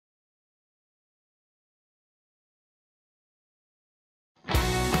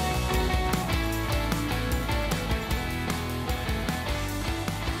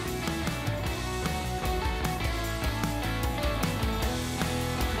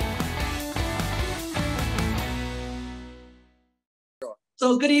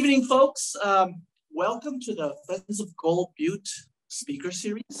So good evening, folks. Welcome to the Friends of Gold Butte speaker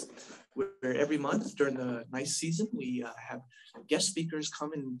series, where every month during the nice season, we have guest speakers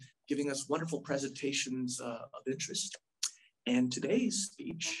come and giving us wonderful presentations of interest. And today's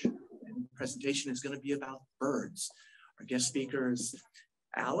speech and presentation is going to be about birds. Our guest speaker is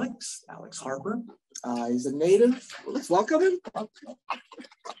Alex Harper. He's a native. Well, let's welcome him.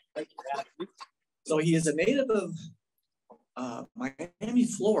 So he is a native of Miami,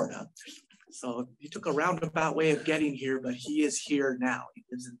 Florida. So he took a roundabout way of getting here, but he is here now. He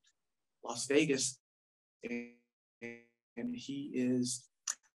lives in Las Vegas, and he is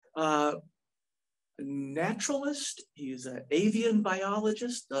a naturalist. He's an avian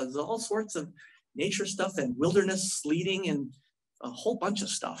biologist, does all sorts of nature stuff and wilderness sledding and a whole bunch of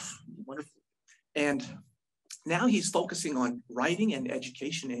stuff. Wonderful. And now he's focusing on writing and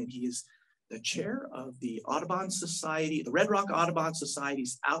education, and he is the chair of the Audobon Society, the Red Rock Audubon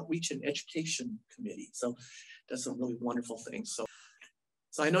Society's Outreach and Education Committee. So does some really wonderful things. So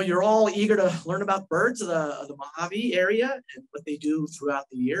I know you're all eager to learn about birds of the Mojave area and what they do throughout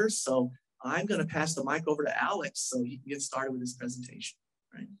the year. So I'm going to pass the mic over to Alex so he can get started with his presentation.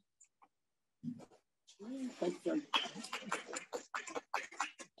 Right.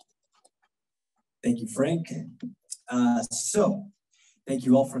 Thank you, Frank. Thank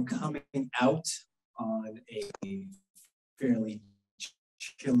you all for coming out on a fairly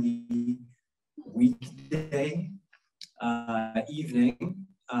chilly weekday evening.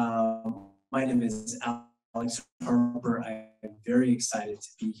 My name is Alex Harper. I'm very excited to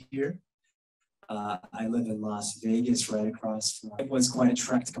be here. I live in Las Vegas, right across from. It was quite a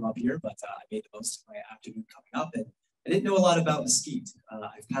trek to come up here, but I made the most of my afternoon coming up, and I didn't know a lot about mesquite.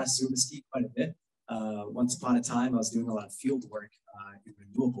 I've passed through mesquite quite a bit. Once upon a time, I was doing a lot of field work in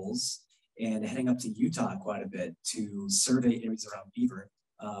renewables and heading up to Utah quite a bit to survey areas around beaver,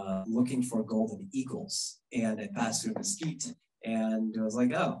 looking for golden eagles. And I passed through mesquite, and I was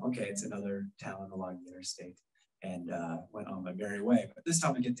like, oh, okay, it's another town along the interstate, and went on my merry way. But this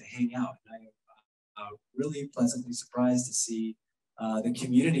time I get to hang out, and I am really pleasantly surprised to see the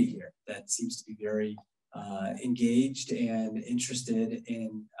community here that seems to be very engaged and interested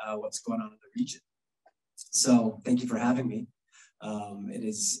in what's going on in the region. So thank you for having me. It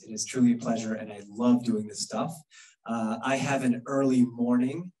is truly a pleasure, and I love doing this stuff. I have an early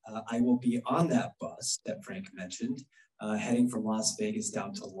morning. I will be on that bus that Frank mentioned, heading from Las Vegas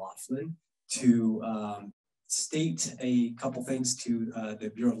down to Laughlin to state a couple things to the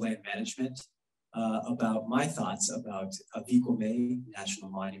Bureau of Land Management about my thoughts about Aviquame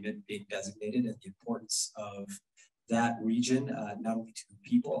National Monument being designated and the importance of that region, not only to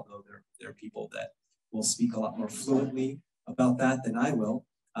people, although there are people that will speak a lot more fluently about that than I will,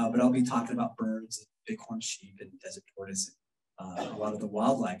 but I'll be talking about birds, and bighorn sheep, and desert tortoise, and a lot of the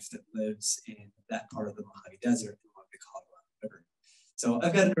wildlife that lives in that part of the Mojave Desert along the Colorado River. So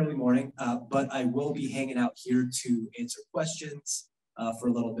I've got an early morning, but I will be hanging out here to answer questions for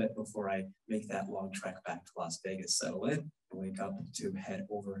a little bit before I make that long trek back to Las Vegas, settle in, and wake up to head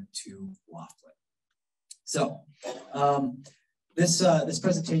over to Laughlin. So, this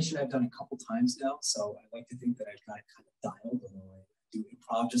presentation I've done a couple times now, so I like to think that I've got it kind of dialed, although I do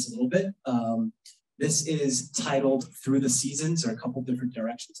improv just a little bit. This is titled Through the Seasons. There are a couple different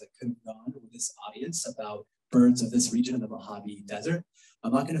directions I could have gone with this audience about birds of this region of the Mojave Desert.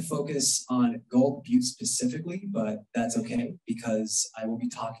 I'm not going to focus on Gold Butte specifically, but that's okay because I will be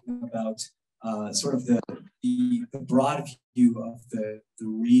talking about sort of the broad view of the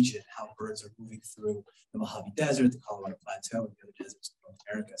region, how birds are moving through the Mojave Desert, the Colorado Plateau, and the other deserts of North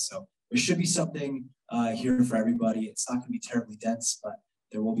America. So there should be something here for everybody. It's not going to be terribly dense, but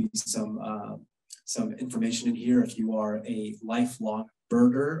there will be some information in here. If you are a lifelong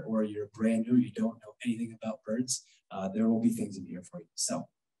birder or you're brand new, you don't know anything about birds, there will be things in here for you. So,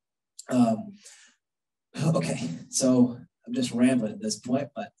 okay, so I'm just rambling at this point,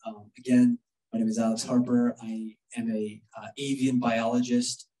 but again, my name is Alex Harper. I am a avian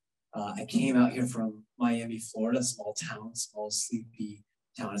biologist. I came out here from Miami, Florida, small town, small sleepy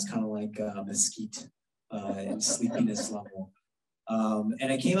town. It's kind of like Mesquite in sleepiness level.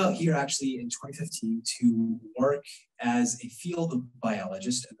 And I came out here actually in 2015 to work as a field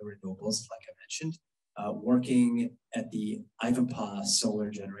biologist in the renewables, like I mentioned, working at the Ivanpah solar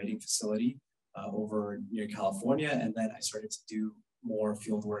generating facility over near California. And then I started to do more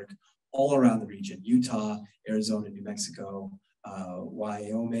field work all around the region: Utah, Arizona, New Mexico,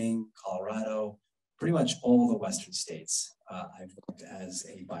 Wyoming, Colorado, pretty much all the Western states. I've worked as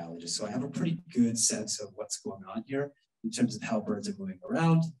a biologist. So I have a pretty good sense of what's going on here in terms of how birds are moving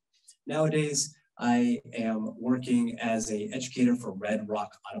around. Nowadays, I am working as an educator for Red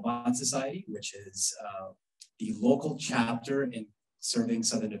Rock Audubon Society, which is the local chapter in serving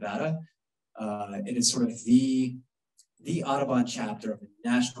Southern Nevada. It is sort of the Audubon chapter of a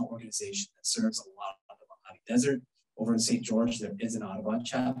national organization that serves a lot of the Mojave Desert. Over in St. George, there is an Audubon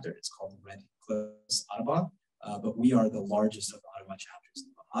chapter. It's called the Red Cliffs Audubon, but we are the largest of the Audubon chapters in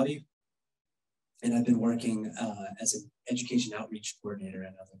the Mojave. And I've been working as an education outreach coordinator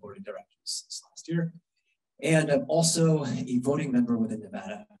and other board of directors since last year. And I'm also a voting member with the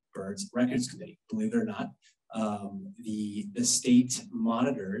Nevada Birds Records Committee. Believe it or not, the state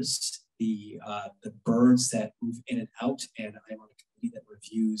monitors the birds that move in and out, and I'm on a committee that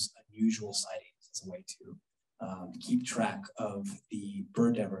reviews unusual sightings as a way to keep track of the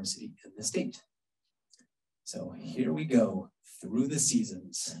bird diversity in the state. So here we go, through the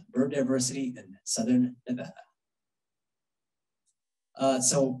seasons, bird diversity in Southern Nevada.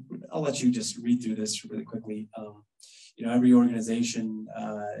 So I'll let you just read through this really quickly. You know, every organization,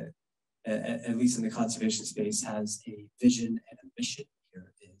 at least in the conservation space, has a vision and a mission. Here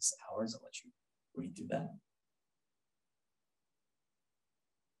is ours. I'll let you read through that.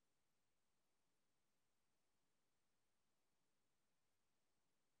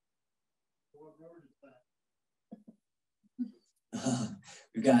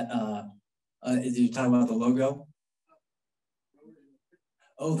 We've got, did you talk about the logo?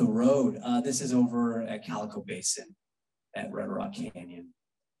 Oh, the road. This is over at Calico Basin at Red Rock Canyon.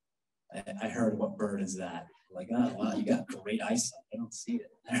 I heard, what bird is that? Like, oh, wow, you got great eyesight. I don't see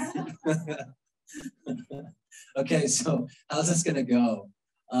it. Okay, so how's this gonna go?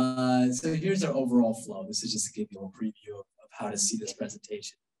 So here's our overall flow. This is just to give you a preview of how to see this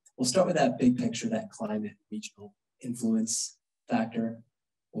presentation. We'll start with that big picture, that climate regional influence factor.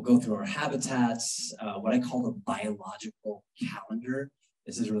 We'll go through our habitats, what I call the biological calendar.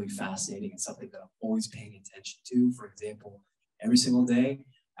 This is really fascinating and something that I'm always paying attention to. For example, every single day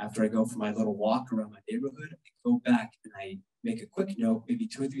after I go for my little walk around my neighborhood, I go back and I make a quick note, maybe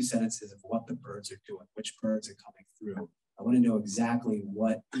 2 or 3 sentences of what the birds are doing, which birds are coming through. I want to know exactly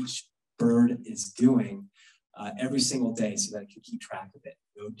what each bird is doing every single day so that I can keep track of it.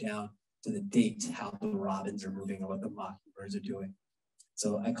 Go down to the date, how the robins are moving or what the mockingbirds are doing.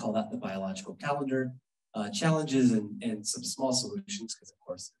 So I call that the biological calendar. Challenges and some small solutions, because of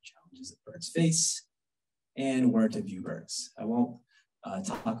course there are challenges that birds face, and where to view birds. I won't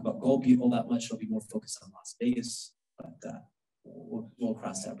talk about gold beetle that much. It'll be more focused on Las Vegas, but we'll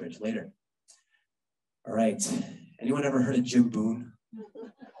cross that bridge later. All right, anyone ever heard of Jim Boone?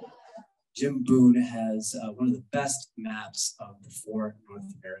 Jim Boone has one of the best maps of the 4 North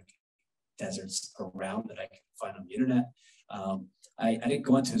American deserts around that I can find on the internet. I didn't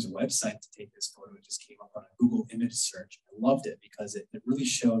go onto his website to take this photo. It just came up on a Google image search. I loved it because it really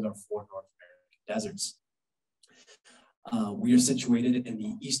showed our 4 North American deserts. We are situated in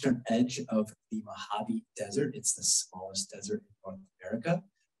the eastern edge of the Mojave Desert. It's the smallest desert in North America.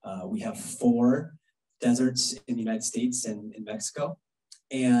 We have 4 deserts in the United States and in Mexico.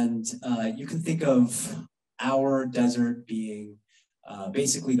 And you can think of our desert being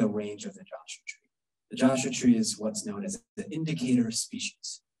basically the range of the Joshua Tree. The Joshua Tree is what's known as the indicator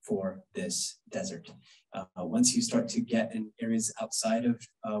species for this desert. Once you start to get in areas outside of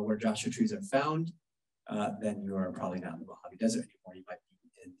where Joshua trees are found, then you are probably not in the Mojave Desert anymore. You might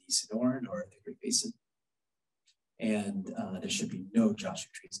be in the Sonoran or the Great Basin. And there should be no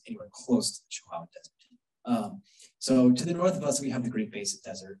Joshua trees anywhere close to the Chihuahua Desert. So to the north of us, we have the Great Basin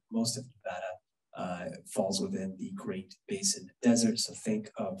Desert. Most of Nevada falls within the Great Basin Desert. So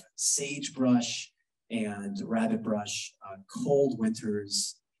think of sagebrush and rabbit brush, cold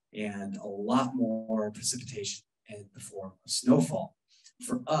winters, and a lot more precipitation in the form of snowfall.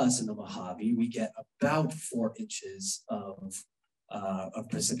 For us in the Mojave, we get about 4 inches of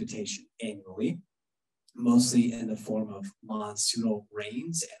precipitation annually, mostly in the form of monsoonal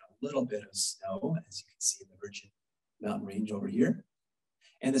rains and a little bit of snow, as you can see in the Virgin Mountain Range over here.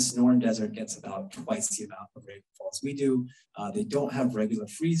 And the Sonoran Desert gets about twice the amount of rainfall as we do. They don't have regular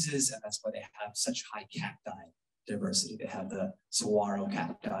freezes, and that's why they have such high cacti diversity. They have the saguaro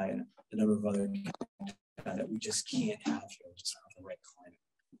cacti and a number of other cacti that we just can't have here. We just don't have the right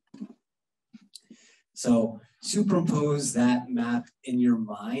climate. So superimpose that map in your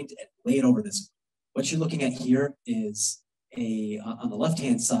mind and lay it over this. What you're looking at here is on the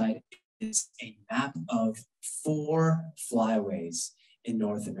left-hand side is a map of 4 flyways in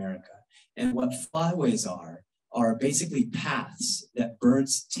North America. And what flyways are basically paths that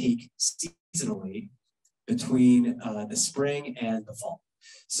birds take seasonally between the spring and the fall.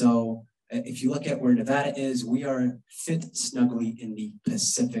 So if you look at where Nevada is, we are fit snugly in the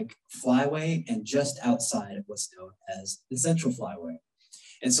Pacific Flyway and just outside of what's known as the Central Flyway.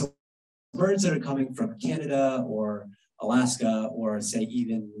 And so birds that are coming from Canada or Alaska, or say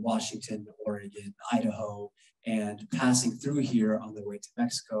even Washington, Oregon, Idaho, and passing through here on their way to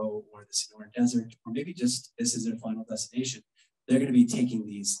Mexico or the Sonora Desert, or maybe just this is their final destination, they're going to be taking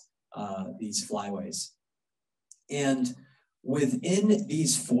these flyways. And within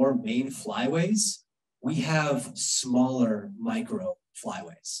these 4 main flyways, we have smaller micro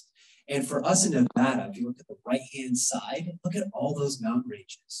flyways. And for us in Nevada, if you look at the right-hand side, look at all those mountain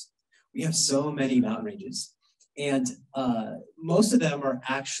ranges. We have so many mountain ranges. And most of them are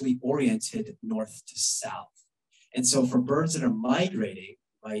actually oriented north to south. And so for birds that are migrating,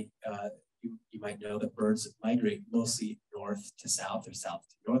 you might know that birds migrate mostly north to south or south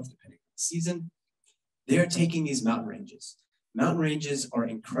to north, depending on the season. They're taking these mountain ranges. Mountain ranges are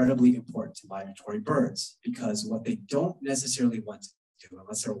incredibly important to migratory birds because what they don't necessarily want to do,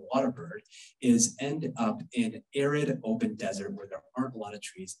 unless they're a water bird, is end up in arid open desert where there aren't a lot of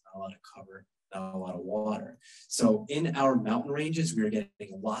trees, not a lot of cover, not a lot of water. So in our mountain ranges, we are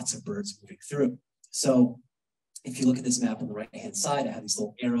getting lots of birds moving through. So if you look at this map on the right-hand side, I have these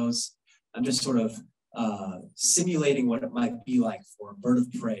little arrows. I'm just sort of simulating what it might be like for a bird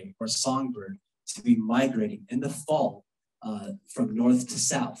of prey or a songbird to be migrating in the fall from north to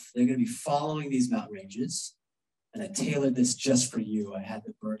south. They're going to be following these mountain ranges. And I tailored this just for you. I had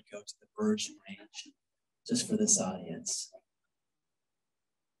the bird go to the Virgin Range just for this audience.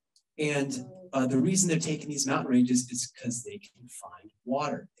 And the reason they're taking these mountain ranges is because they can find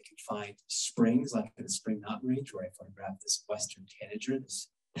water. They can find springs, like in the Spring Mountain Range, where I photographed this western tanager this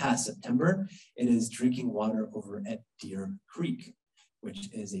past September. It is drinking water over at Deer Creek, which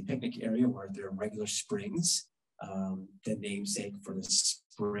is a picnic area where there are regular springs. The namesake for the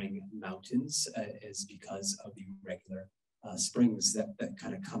spring mountains is because of the regular springs that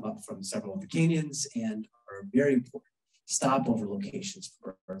kind of come up from several of the canyons and are very important stopover locations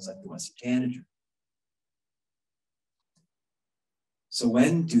for birds like the western tanager. So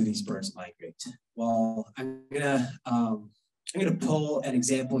when do these birds migrate? Well, I'm gonna pull an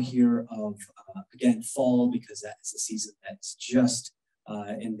example here of again fall, because that is the season that's just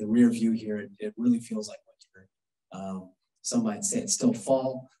in the rear view here. It really feels like winter. Some might say it's still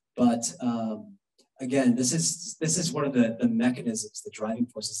fall, but again, this is one of the mechanisms, the driving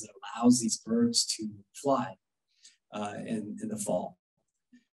forces that allows these birds to fly in the fall.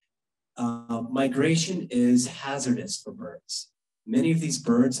 Migration is hazardous for birds. Many of these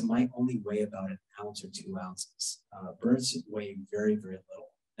birds might only weigh about 1 ounce or 2 ounces. Birds weigh very, very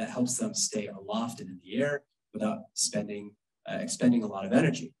little. That helps them stay aloft and in the air without expending a lot of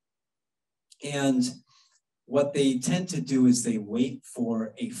energy. And what they tend to do is they wait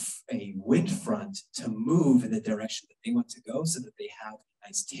for a wind front to move in the direction that they want to go so that they have a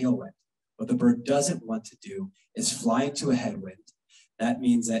nice tailwind. What the bird doesn't want to do is fly into a headwind. That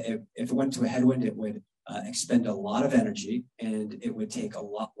means that if it went to a headwind, it would expend a lot of energy and it would take a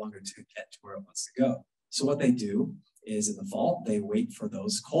lot longer to get to where it wants to go. So what they do is in the fall, they wait for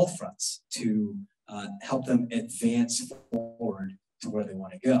those cold fronts to help them advance forward to where they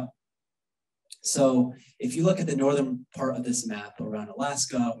want to go. So if you look at the northern part of this map around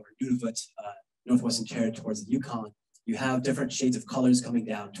Alaska or Nunavut, northwestern territory towards the Yukon, you have different shades of colors coming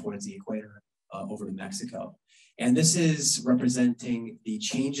down towards the equator over to Mexico. And this is representing the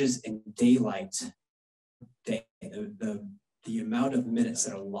changes in daylight day, the amount of minutes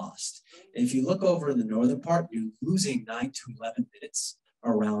that are lost. And if you look over in the northern part, you're losing 9 to 11 minutes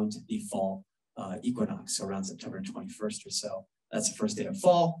around the fall equinox, so around September 21st or so. That's the first day of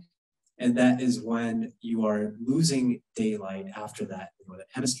fall. And that is when you are losing daylight after that in the northern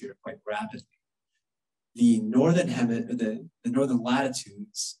hemisphere quite rapidly. The northern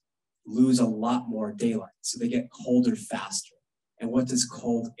latitudes lose a lot more daylight, so they get colder faster. And what does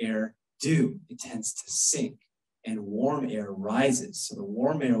cold air do? It tends to sink, and warm air rises. So the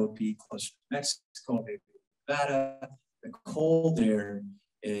warm air would be closer to Mexico, maybe Nevada. The cold air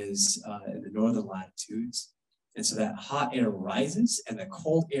is in the northern latitudes. And so that hot air rises and the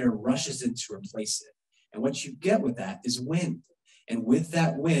cold air rushes in to replace it. And what you get with that is wind. And with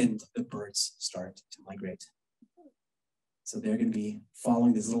that wind, the birds start to migrate. So they're going to be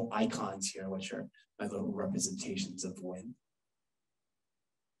following these little icons here, which are my little representations of wind.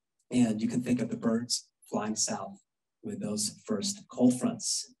 And you can think of the birds flying south with those first cold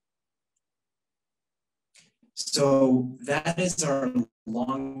fronts. So that is our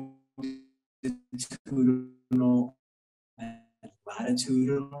longitudinal and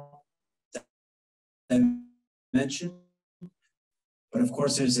latitudinal dimension. But of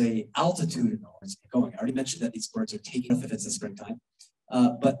course, there's a altitude in where it's going. I already mentioned that these birds are taking off if it's the springtime.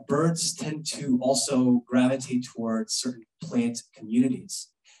 But birds tend to also gravitate towards certain plant communities.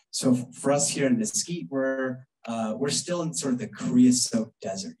 So for us here in Mesquite, we're still in sort of the creosote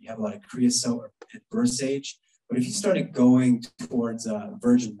desert. You have a lot of creosote and burr sage. But if you started going towards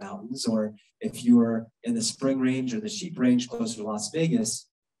Virgin Mountains, or if you were in the Spring Range or the Sheep Range closer to Las Vegas,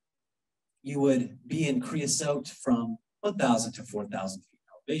 you would be in creosote from 1,000 to 4,000 feet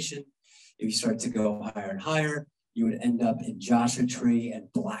elevation. If you start to go higher and higher, you would end up in Joshua tree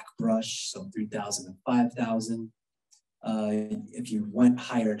and black brush, so 3,000 and 5,000. If you went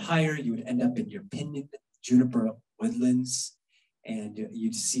higher and higher, you would end up in your pinyon juniper woodlands, and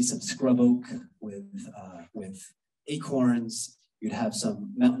you'd see some scrub oak with acorns. You'd have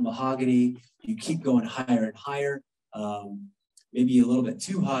some mountain mahogany. You keep going higher and higher, maybe a little bit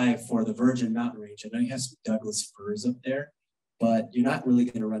too high for the Virgin Mountain Range. I know you have some Douglas firs up there, but you're not really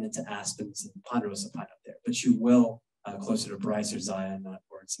going to run into aspens and ponderosa pine up there. But you will closer to Bryce or Zion,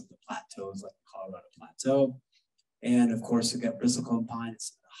 or some of the plateaus like the Colorado Plateau. And of course, you've got bristlecone pine,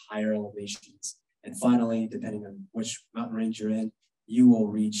 it's higher elevations. And finally, depending on which mountain range you're in, you will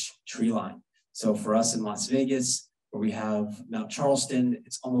reach tree line. So for us in Las Vegas, where we have Mount Charleston,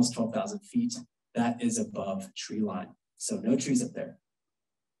 it's almost 12,000 feet. That is above tree line. So no trees up there.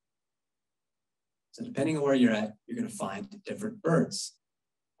 So depending on where you're at, you're going to find different birds.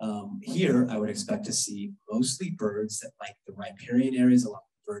 Here, I would expect to see mostly birds that like the riparian areas along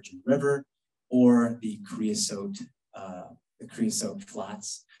the Virgin River or the creosote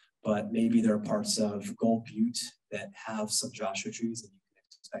flats. But maybe there are parts of Gold Butte that have some Joshua trees, and you can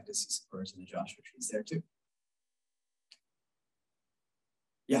expect to see some birds in the Joshua trees there too.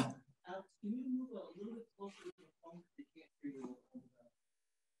 Yeah. Can you move a little bit closer to the phone? They can't hear you.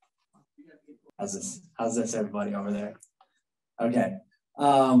 How's this, everybody over there? Okay.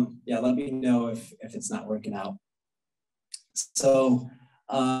 Yeah, let me know if it's not working out. So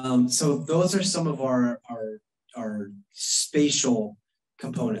those are some of our spatial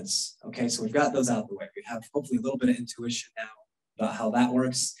components. Okay, so we've got those out of the way. We have hopefully a little bit of intuition now about how that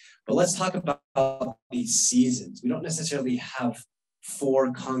works. But let's talk about these seasons. We don't necessarily have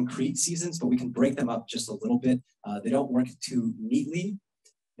 4 concrete seasons, but we can break them up just a little bit. They don't work too neatly,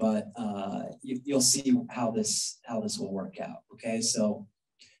 but you'll see how this will work out. Okay, so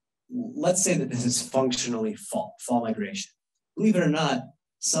let's say that this is functionally fall migration. Believe it or not,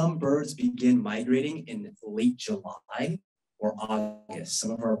 some birds begin migrating in late July or August.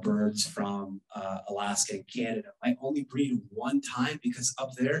 Some of our birds from Alaska and Canada might only breed one time because up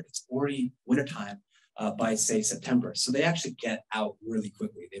there it's already wintertime by say September. So they actually get out really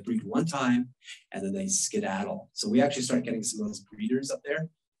quickly. They breed one time and then they skedaddle. So we actually start getting some of those breeders up there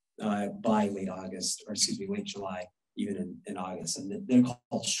by late August, or excuse me, late July, even in August. And they're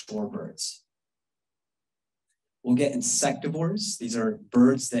called shorebirds. We'll get insectivores. These are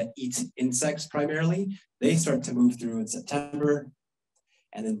birds that eat insects primarily. They start to move through in September.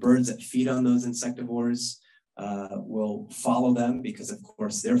 And then birds that feed on those insectivores will follow them because, of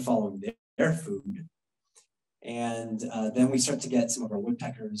course, they're following their food. And then we start to get some of our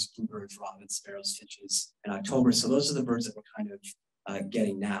woodpeckers, bluebirds, robins, sparrows, finches in October. So those are the birds that we're kind of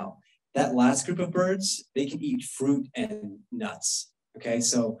getting now. That last group of birds, they can eat fruit and nuts. Okay,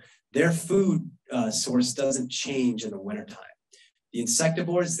 so their food source doesn't change in the wintertime. The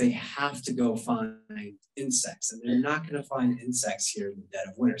insectivores, they have to go find insects, and they're not going to find insects here in the dead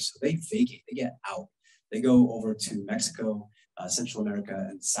of winter. So they vacate, they get out. They go over to Mexico, Central America,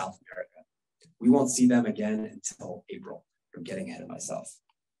 and South America. We won't see them again until April. I'm getting ahead of myself.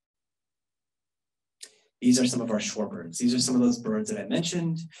 These are some of our shorebirds. These are some of those birds that I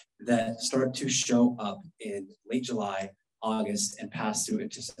mentioned that start to show up in late July, August, and pass through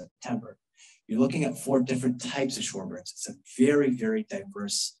into September. You're looking at 4 different types of shorebirds. It's a very, very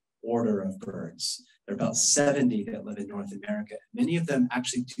diverse order of birds. There are about 70 that live in North America. Many of them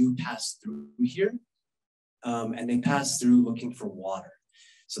actually do pass through here, and they pass through looking for water.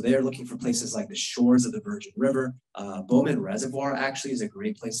 So they are looking for places like the shores of the Virgin River. Bowman Reservoir actually is a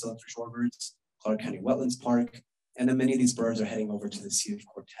great place to look for shorebirds. Clark County Wetlands Park. And then many of these birds are heading over to the Sea of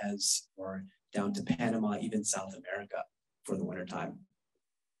Cortez or down to Panama, even South America for the wintertime.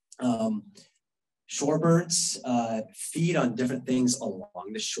 Shorebirds feed on different things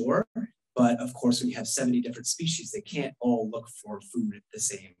along the shore, but of course, when you have 70 different species, they can't all look for food the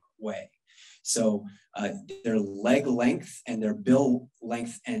same way. So their leg length and their bill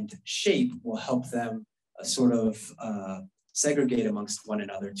length and shape will help them sort of segregate amongst one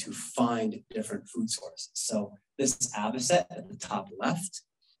another to find different food sources. So this avocet at the top left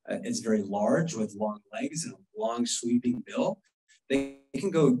is very large with long legs and a long sweeping bill. they can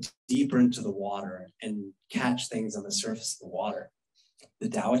go deeper into the water and catch things on the surface of the water. The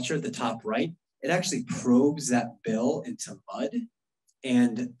dowitcher at the top right, it actually probes that bill into mud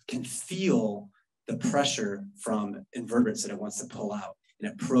and can feel the pressure from invertebrates that it wants to pull out.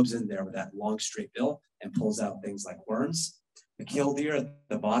 And it probes in there with that long straight bill and pulls out things like worms. The killdeer at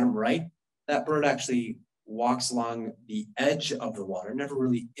the bottom right, that bird actually walks along the edge of the water, never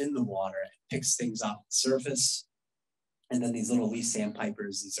really in the water, and picks things off the surface. And then these little leaf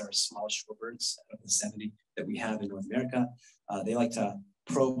sandpipers, these are small shorebirds out of the 70 that we have in North America. They like to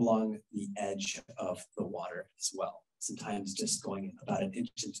probe along the edge of the water as well, sometimes just going about an inch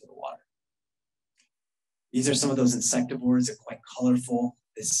into the water. These are some of those insectivores. They're quite colorful.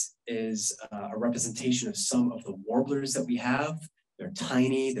 This is a representation of some of the warblers that we have. They're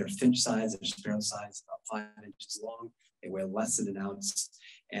tiny, they're finch size, they're sparrow size, about 5 inches long. They weigh less than an ounce.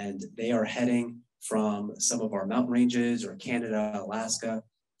 And they are heading from some of our mountain ranges or Canada, Alaska,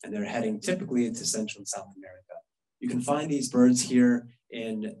 and they're heading typically into Central and South America. You can find these birds here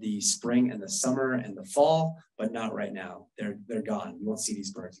in the spring and the summer and the fall, but not right now. They're gone. You won't see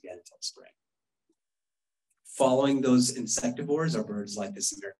these birds again until spring. Following those insectivores are birds like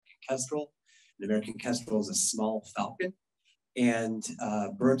this American kestrel. An American kestrel is a small falcon. And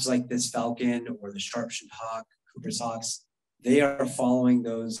birds like this falcon or the sharp-shinned hawk, Cooper's hawks, they are following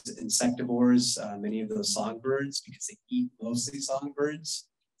those insectivores, many of those songbirds, because they eat mostly songbirds.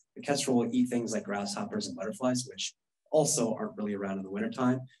 The kestrel will eat things like grasshoppers and butterflies, which also aren't really around in the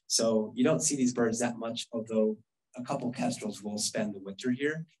wintertime. So you don't see these birds that much, although a couple kestrels will spend the winter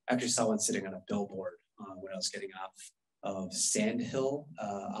here. I actually saw one sitting on a billboard when I was getting off of Sand Hill,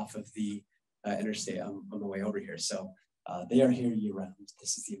 off of the interstate on the way over here. So they are here year round.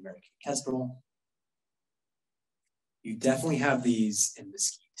 This is the American kestrel. You definitely have these in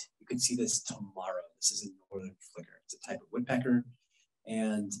mesquite. You can see this tomorrow. This is a northern flicker. It's a type of woodpecker.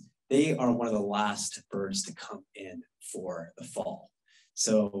 And they are one of the last birds to come in for the fall.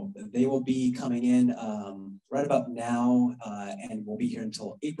 So they will be coming in right about now and will be here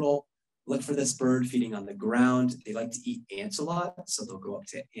until April. Look for this bird feeding on the ground. They like to eat ants a lot, so they'll go up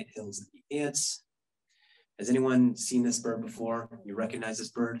to ant hills and eat ants. Has anyone seen this bird before? You recognize this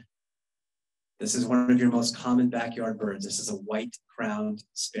bird? This is one of your most common backyard birds. This is a white-crowned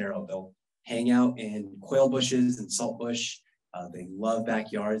sparrow. They'll hang out in quail bushes and saltbush. They love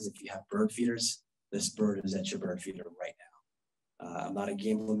backyards. If you have bird feeders, this bird is at your bird feeder right now. I'm not a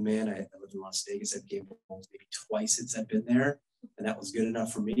gambling man. I live in Las Vegas. I've gambled maybe twice since I've been there, and that was good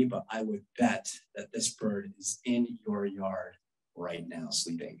enough for me, but I would bet that this bird is in your yard right now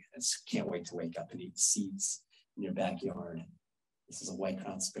sleeping. I can't wait to wake up and eat seeds in your backyard. This is a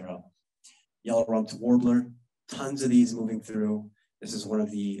white-crowned sparrow. Yellow-rumped warbler, tons of these moving through. This is one of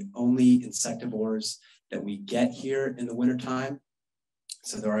the only insectivores that we get here in the wintertime.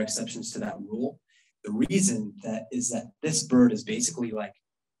 So there are exceptions to that rule. The reason that is that this bird is basically like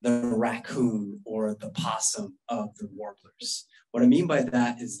the raccoon or the possum of the warblers. What I mean by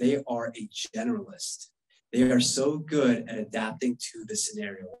that is they are a generalist. They are so good at adapting to the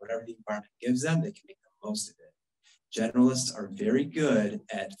scenario. Whatever the environment gives them, they can make the most of it. Generalists are very good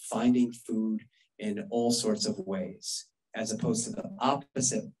at finding food in all sorts of ways, as opposed to the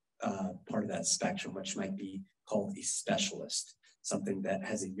opposite part of that spectrum, which might be called a specialist, something that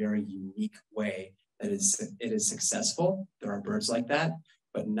has a very unique way that it is successful. There are birds like that,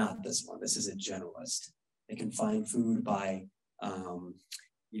 but not this one. This is a generalist. They can find food by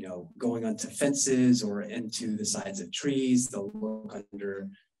going onto fences or into the sides of trees. They'll look under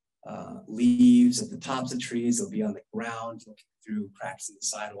leaves at the tops of trees. They'll be on the ground looking through cracks in the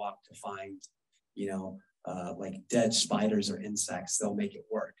sidewalk to find, like dead spiders or insects. They'll make it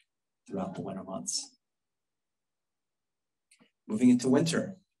work throughout the winter months. Moving into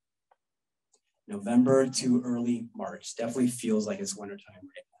winter. November to early March. Definitely feels like it's wintertime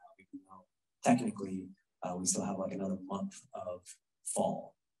right now, even though technically we still have like another month of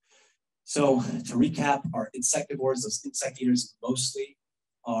fall. So to recap, our insectivores, those insect eaters mostly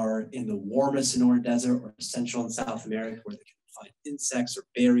are in the warmest Sonoran Desert or Central and South America, where they can find insects or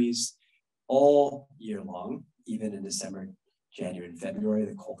berries all year long, even in December, January, and February,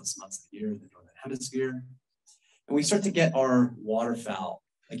 the coldest months of the year in the Northern Hemisphere. And we start to get our waterfowl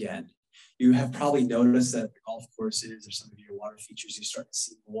again. You have probably noticed that the golf courses or some of your water features, you start to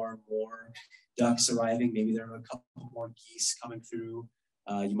see more and more ducks arriving. Maybe there are a couple more geese coming through.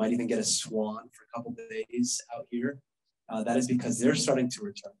 You might even get a swan for a couple of days out here. That is because they're starting to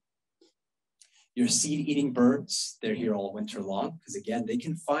return. Your seed-eating birds, they're here all winter long because, again, they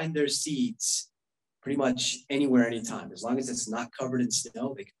can find their seeds pretty much anywhere, anytime. As long as it's not covered in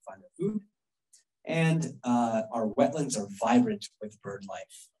snow, they can find their food. And our wetlands are vibrant with bird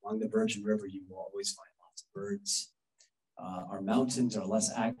life. Along the Virgin River, you will always find lots of birds. Our mountains are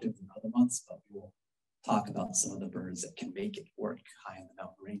less active than other months, but we will talk about some of the birds that can make it work high in the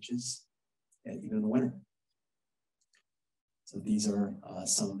mountain ranges, and even in the winter. So these are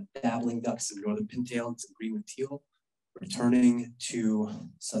some dabbling ducks in northern pintail and some green-winged teal, returning to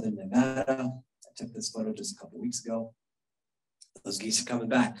southern Nevada. I took this photo just a couple weeks ago. Those geese are coming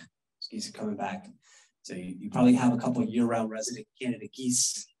back. Those geese are coming back. So you probably have a couple of year-round resident Canada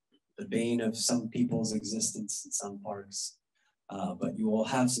geese, the bane of some people's existence in some parks. But you will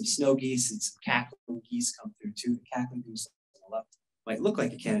have some snow geese and some cackling geese come through too. The cackling goose on the left might look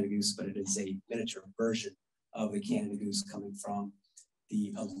like a Canada goose, but it is a miniature version of the Canada goose coming from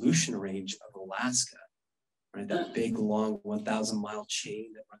the Aleutian Range of Alaska, right? That big, long 1,000-mile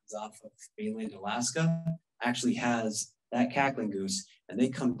chain that runs off of mainland Alaska actually has that cackling goose, and they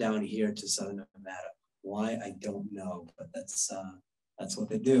come down here to southern Nevada. Why, I don't know, but that's what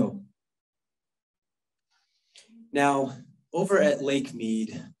they do. Now, over at Lake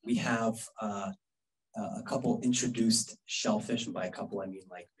Mead, we have a couple introduced shellfish, and by a couple, I mean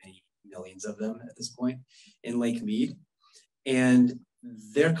like many millions of them at this point in Lake Mead. And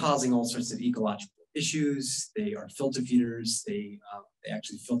they're causing all sorts of ecological issues. They are filter feeders. They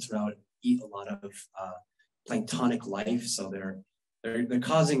actually filter out and eat a lot of planktonic life. So they're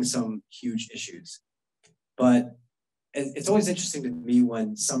causing some huge issues. But it's always interesting to me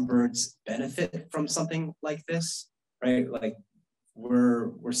when some birds benefit from something like this, right? Like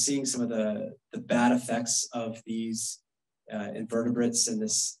we're seeing some of the bad effects of these invertebrates in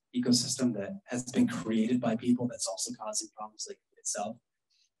this ecosystem that has been created by people that's also causing problems like itself.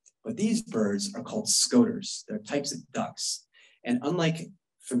 But these birds are called scoters. They're types of ducks. And unlike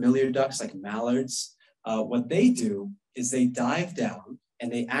familiar ducks like mallards, what they do is they dive down and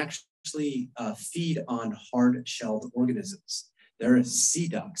they actually feed on hard-shelled organisms. They're sea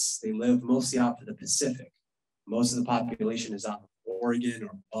ducks. They live mostly out of the Pacific. Most of the population is out of Oregon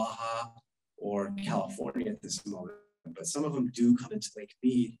or Baja or California at this moment. But some of them do come into Lake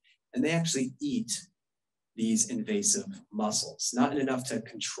Mead, and they actually eat these invasive mussels. Not enough to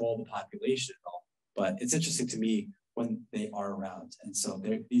control the population at all, but it's interesting to me when they are around. And so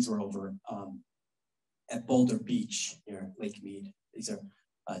these were over at Boulder Beach near Lake Mead. These are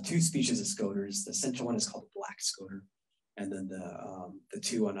two species of scoters. The central one is called the black scoter, and then the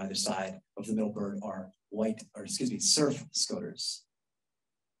two on either side of the middle bird are surf scoters.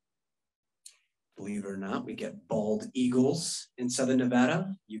 Believe it or not, we get bald eagles in southern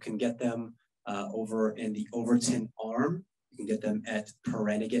Nevada. You can get them over in the Overton Arm. You can get them at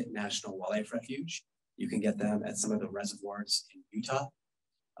Perenniget National Wildlife Refuge. You can get them at some of the reservoirs in Utah.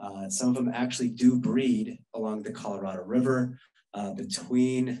 Some of them actually do breed along the Colorado River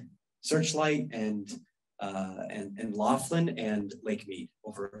between Searchlight and Laughlin and Lake Mead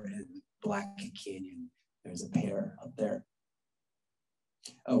over in Black Canyon. There's a pair up there.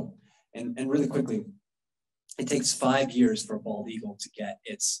 Oh, and really quickly, it takes 5 years for a bald eagle to get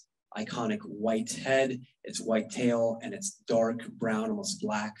its iconic white head, its white tail, and its dark brown, almost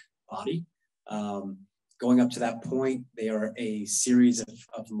black body. Going up to that point, they are a series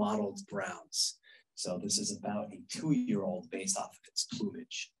of mottled browns. So this is about a 2-year-old based off of its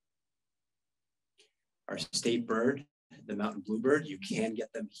plumage. Our state bird, the mountain bluebird, you can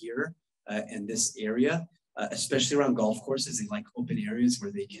get them here in this area, especially around golf courses. They like open areas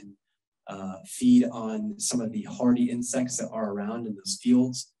where they can feed on some of the hardy insects that are around in those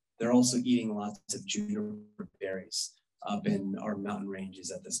fields. They're also eating lots of juniper berries up in our mountain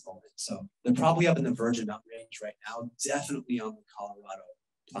ranges at this moment. So they're probably up in the Virgin Mountain Range right now, definitely on the Colorado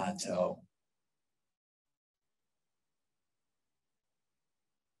Plateau.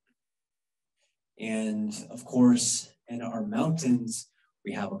 And of course, in our mountains,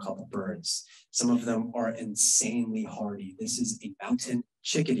 we have a couple birds. Some of them are insanely hardy. This is a mountain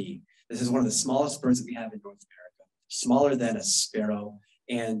chickadee. This is one of the smallest birds that we have in North America, smaller than a sparrow.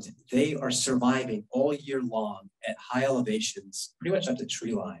 And they are surviving all year long at high elevations, pretty much up to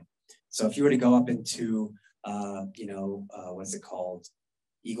tree line. So if you were to go up into, what's it called?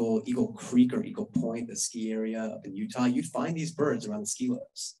 Eagle Creek or Eagle Point, the ski area up in Utah, you'd find these birds around the ski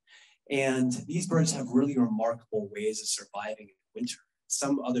lifts. And these birds have really remarkable ways of surviving in winter.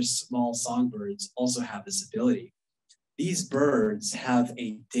 Some other small songbirds also have this ability. These birds have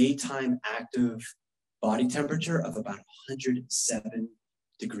a daytime active body temperature of about 107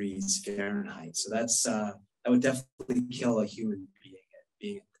 degrees Fahrenheit. So that's that would definitely kill a human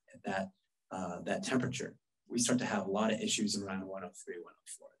being at that temperature. We start to have a lot of issues around 103,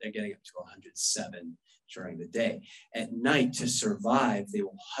 104. They're getting up to 107 during the day. At night, to survive, they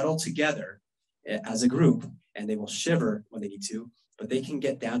will huddle together as a group, and they will shiver when they need to, but they can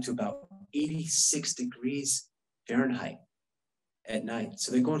get down to about 86 degrees Fahrenheit at night.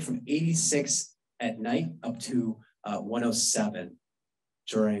 So they're going from 86 at night up to 107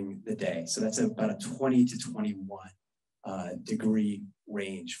 during the day. So that's about a 20 to 21 degree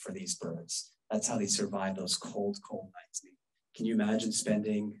range for these birds. That's how they survive those cold, cold nights. Can you imagine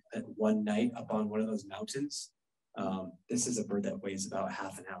spending one night up on one of those mountains? This is a bird that weighs about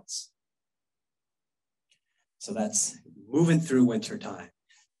 ½ an ounce. So that's moving through winter time.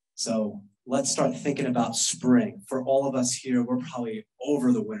 So let's start thinking about spring. For all of us here, we're probably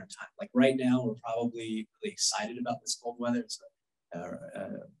over the winter time. Like right now, we're probably really excited about this cold weather. It's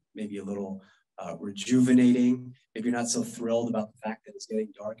maybe a little rejuvenating. Maybe you're not so thrilled about the fact that it's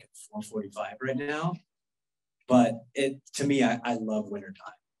getting dark at 4:45 right now. But to me, I love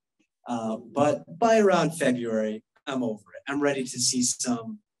wintertime. But by around February, I'm over it. I'm ready to see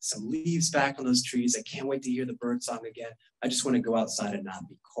some leaves back on those trees. I can't wait to hear the bird song again. I just want to go outside and not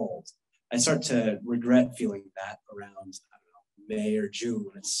be cold. I start to regret feeling that around, I don't know, May or June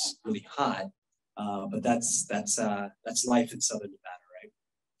when it's really hot. But that's life in Southern Nevada, right?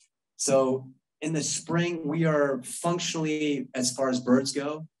 So in the spring, we are functionally, as far as birds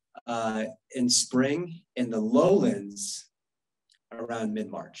go, in spring in the lowlands around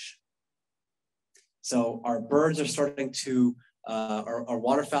mid-March. So our birds are starting to, our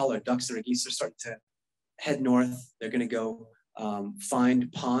waterfowl, our ducks and our geese are starting to head north. They're gonna go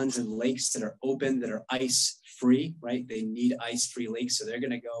find ponds and lakes that are open, that are ice-free, right? They need ice-free lakes, so they're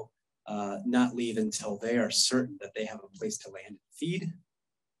gonna go not leave until they are certain that they have a place to land and feed.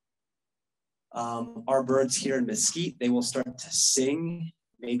 Our birds here in Mesquite, they will start to sing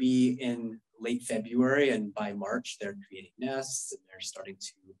maybe in late February, and by March, they're creating nests and they're starting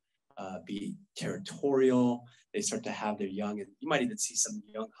to be territorial. They start to have their young, and you might even see some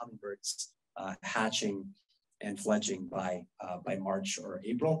young hummingbirds hatching and fledging by March or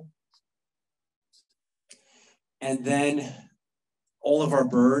April. And then all of our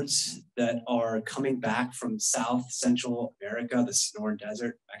birds that are coming back from South Central America, the Sonoran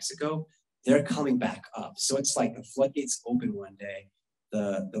Desert, Mexico, they're coming back up. So it's like the floodgates open one day.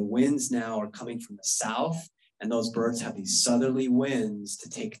 The winds now are coming from the south, and those birds have these southerly winds to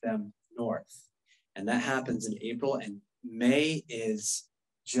take them north. And that happens in April, and May is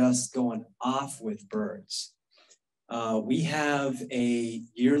just going off with birds. We have a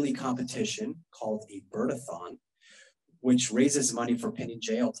yearly competition called a birdathon, which raises money for Pinyon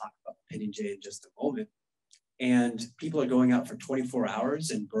Jay. I'll talk about Pinyon Jay in just a moment. And people are going out for 24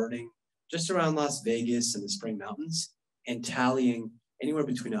 hours and birding just around Las Vegas and the Spring Mountains and tallying anywhere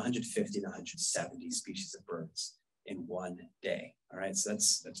between 150 and 170 species of birds in one day. All right, so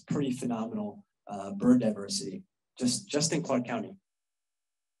that's pretty phenomenal bird diversity just in Clark County.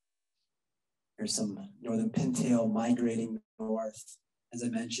 There's some northern pintail migrating north. As I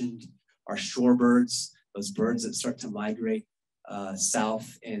mentioned, our shorebirds, those birds that start to migrate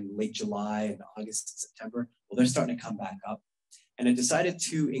south in late July and August and September, well, they're starting to come back up. And I decided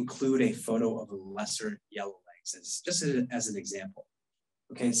to include a photo of a lesser yellowlegs just as an example.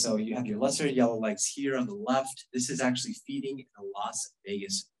 Okay, so you have your lesser yellowlegs here on the left. This is actually feeding in the Las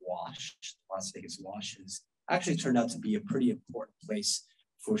Vegas Wash. The Las Vegas Wash has actually turned out to be a pretty important place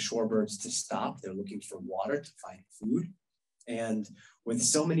for shorebirds to stop. They're looking for water to find food. And with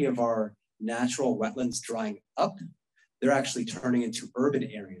so many of our natural wetlands drying up, they're actually turning into urban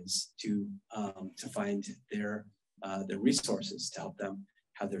areas to find their resources, to help them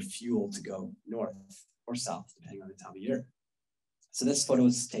have their fuel to go north or south, depending on the time of year. So this photo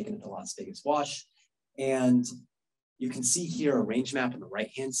is taken at the Las Vegas Wash, and you can see here a range map on the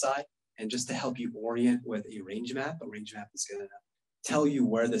right-hand side. And just to help you orient with a range map is going to tell you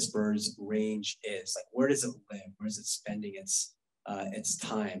where this bird's range is. Like, where does it live? Where is it spending its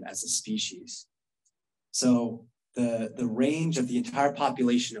time as a species? So the range of the entire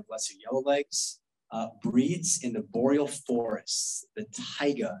population of lesser yellowlegs breeds in the boreal forests, the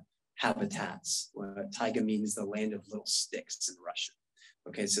taiga habitats. Taiga means the land of little sticks in Russian.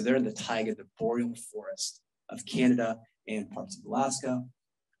 Okay, so they're in the taiga, the boreal forest of Canada and parts of Alaska.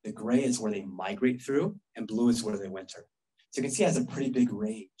 The gray is where they migrate through, and blue is where they winter. So you can see it has a pretty big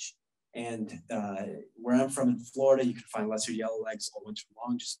range. And where I'm from in Florida, you can find lesser yellowlegs all winter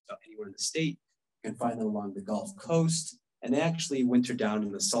long, just about anywhere in the state. You can find them along the Gulf Coast, and they actually winter down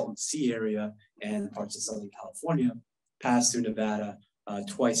in the Salton Sea area and parts of Southern California, pass through Nevada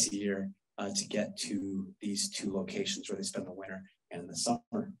twice a year to get to these two locations where they spend the winter and the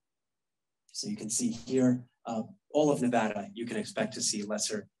summer. So you can see here, all of Nevada, you can expect to see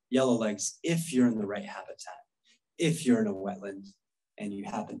lesser yellowlegs if you're in the right habitat, if you're in a wetland, and you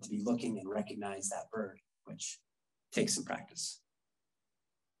happen to be looking and recognize that bird, which takes some practice.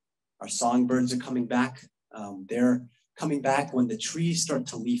 Our songbirds are coming back. They're coming back when the trees start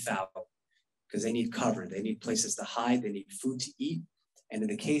to leaf out because they need cover. They need places to hide. They need food to eat. And in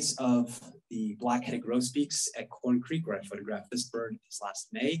the case of the black-headed grosbeaks at Corn Creek, where I photographed this bird this last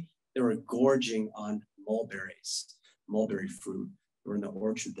May, they were gorging on mulberries, mulberry fruit. We're in the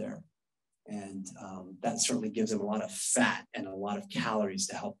orchard there. And that certainly gives them a lot of fat and a lot of calories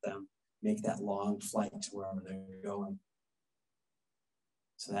to help them make that long flight to wherever they're going.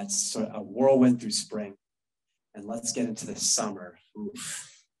 So that's sort of a whirlwind through spring. And let's get into the summer.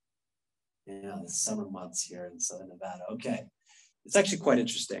 Oof. Yeah, the summer months here in Southern Nevada. Okay, it's actually quite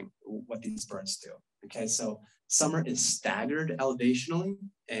interesting what these birds do. Okay, so summer is staggered elevationally.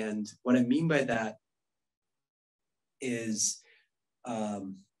 And what I mean by that is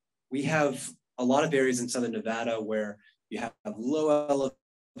we have a lot of areas in Southern Nevada where you have low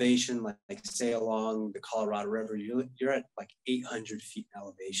elevation, like say along the Colorado River, you're at like 800 feet in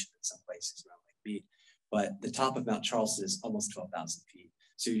elevation in some places around Lake Butte, but the top of Mount Charleston is almost 12,000 feet.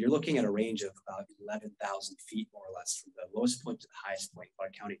 So you're looking at a range of about 11,000 feet more or less from the lowest point to the highest point in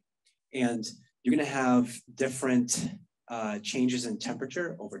Clark County. And you're gonna have different changes in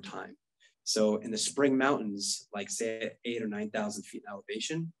temperature over time. So in the spring mountains, like say at 8,000 or 9,000 feet in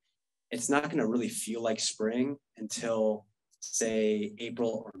elevation, it's not gonna really feel like spring until say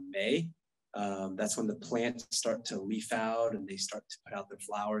April or May. That's when the plants start to leaf out and they start to put out their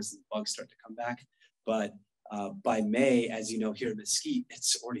flowers and bugs start to come back. But by May, as you know, here in Mesquite,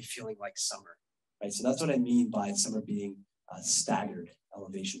 it's already feeling like summer, right? So that's what I mean by summer being staggered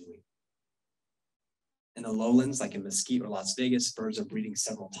elevationally. In the lowlands, like in Mesquite or Las Vegas, birds are breeding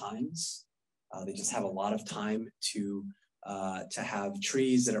several times. They just have a lot of time to have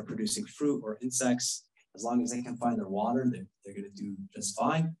trees that are producing fruit or insects. As long as they can find their water, they're going to do just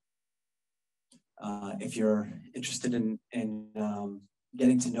fine. If you're interested in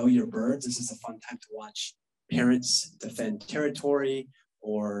getting to know your birds, this is a fun time to watch parents defend territory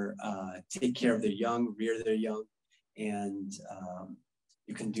or take care of their young, rear their young. And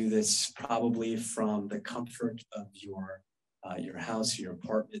you can do this probably from the comfort of your house or your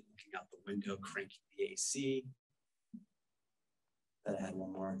apartment, looking out the window, cranking the AC. I had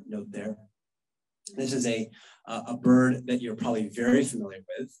one more note there. This is a bird that you're probably very familiar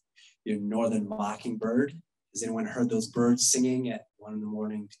with, your northern mockingbird. Has anyone heard those birds singing at 1 in the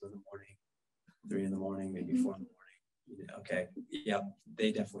morning, 2 in the morning, 3 in the morning, maybe 4 in the morning? Okay, yep,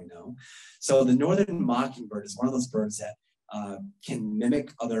 they definitely know. So the northern mockingbird is one of those birds that can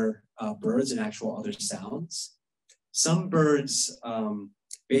mimic other birds and actual other sounds. Some birds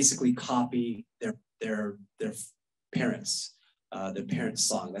basically copy their parents'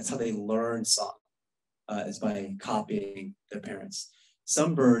 song. That's how they learn song, is by copying their parents.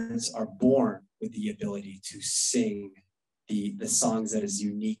 Some birds are born with the ability to sing the songs that is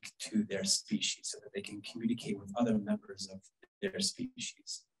unique to their species so that they can communicate with other members of their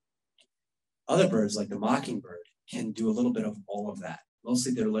species. Other birds, like the mockingbird, can do a little bit of all of that.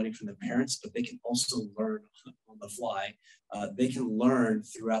 Mostly they're learning from their parents, but they can also learn on the fly. They can learn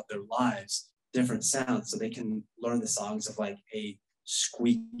throughout their lives different sounds. So they can learn the songs of like a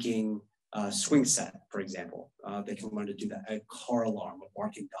squeaking swing set, for example. They can learn to do that. A car alarm, a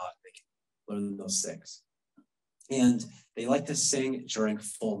barking dog, they can learn those things. And they like to sing during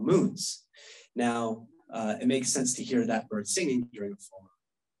full moons. Now, it makes sense to hear that bird singing during a full moon.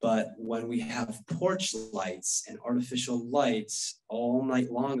 But when we have porch lights and artificial lights all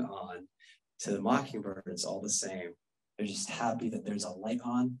night long on, to the mockingbird, it's all the same. They're just happy that there's a light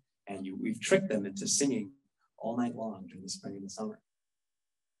on, and we've tricked them into singing all night long during the spring and the summer.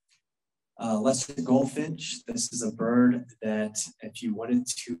 Lesser goldfinch, this is a bird that if you wanted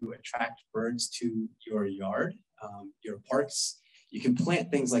to attract birds to your yard, your parks, you can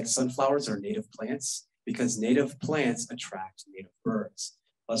plant things like sunflowers or native plants because native plants attract native birds.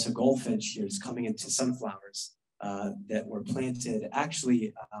 Lesser goldfinch here is coming into sunflowers that were planted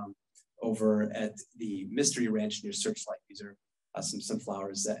actually over at the Mystery Ranch near Searchlight. These are some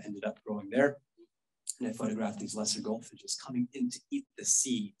sunflowers that ended up growing there. And I photographed these lesser goldfinches coming in to eat the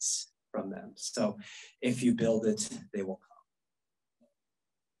seeds from them. So if you build it, they will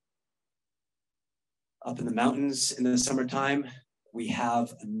come. Up in the mountains in the summertime, we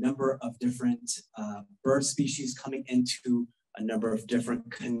have a number of different bird species coming into a number of different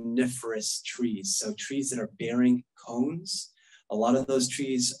coniferous trees. So trees that are bearing cones. A lot of those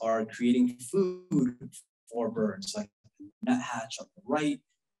trees are creating food for birds, like the nuthatch on the right,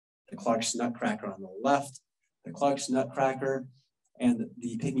 the Clark's nutcracker on the left. The Clark's nutcracker And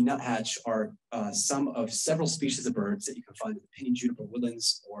the pygmy nuthatch are some of several species of birds that you can find in the pinyon juniper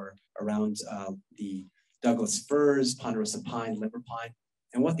woodlands or around the Douglas firs, ponderosa pine, limber pine.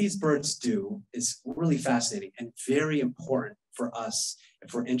 And what these birds do is really fascinating and very important for us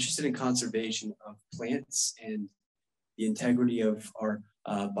if we're interested in conservation of plants and the integrity of our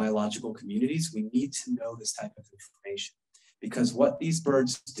biological communities. We need to know this type of information, because what these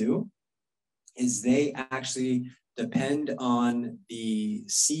birds do is they actually depend on the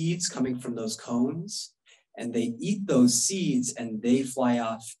seeds coming from those cones, and they eat those seeds and they fly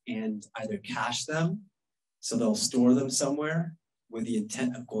off and either cache them, so they'll store them somewhere with the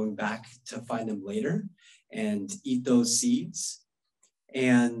intent of going back to find them later and eat those seeds.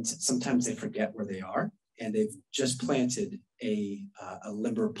 And sometimes they forget where they are, and they've just planted a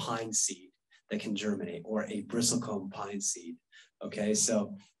limber pine seed that can germinate, or a bristlecone pine seed. Okay,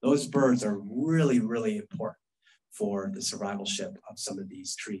 so those birds are really, really important for the survivalship of some of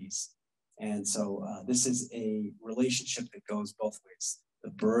these trees. And so this is a relationship that goes both ways.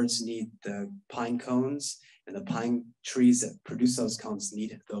 The birds need the pine cones, and the pine trees that produce those cones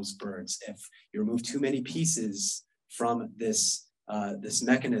need those birds. If you remove too many pieces from this, this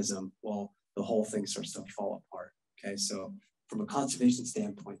mechanism, well, the whole thing starts to fall apart. Okay, so from a conservation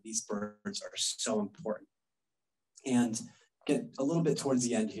standpoint, these birds are so important. And get a little bit towards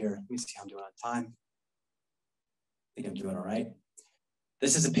the end here. Let me see how I'm doing on time. I think I'm doing all right.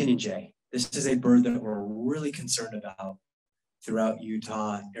 This is a pinyon jay. This is a bird that we're really concerned about throughout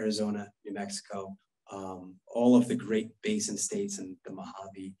Utah, Arizona, New Mexico, all of the Great Basin states and the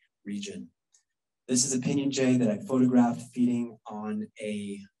Mojave region. This is a pinyon jay that I photographed feeding on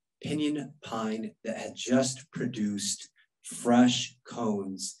a pinyon pine that had just produced fresh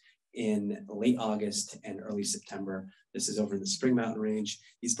cones in late August and early September. This is over in the Spring Mountain Range.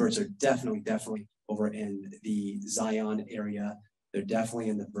 These birds are definitely over in the Zion area. They're definitely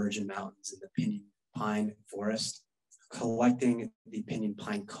in the Virgin Mountains in the pinyon pine forest, collecting the pinyon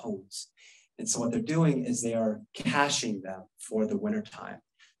pine cones. And so what they're doing is they are caching them for the wintertime.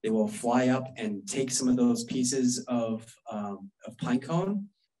 They will fly up and take some of those pieces of pine cone,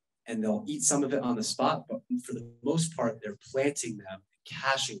 and they'll eat some of it on the spot, but for the most part, they're planting them,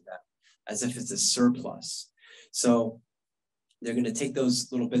 caching them as if it's a surplus. So they're going to take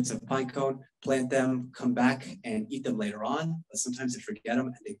those little bits of pine cone, plant them, come back and eat them later on, but sometimes they forget them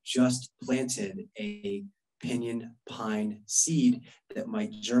and they've just planted a pinyon pine seed that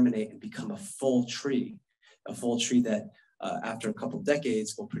might germinate and become a full tree that after a couple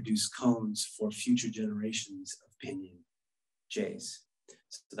decades will produce cones for future generations of pinyon jays.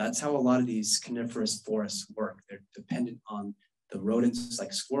 So that's how a lot of these coniferous forests work. They're dependent on the rodents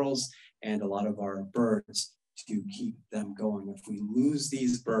like squirrels and a lot of our birds to keep them going. If we lose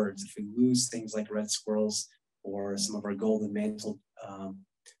these birds, if we lose things like red squirrels or some of our golden mantled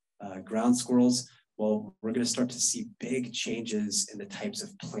ground squirrels, well, we're going to start to see big changes in the types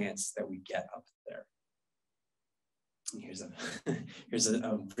of plants that we get up there. Here's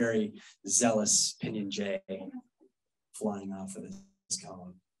a very zealous pinyon jay flying off of this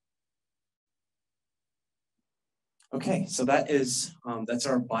cone. Okay, so that's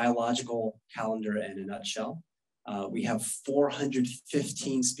our biological calendar in a nutshell. We have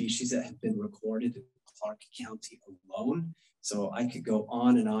 415 species that have been recorded in Clark County alone. So I could go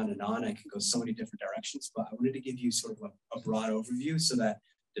on and on and on. I could go so many different directions, but I wanted to give you sort of a broad overview so that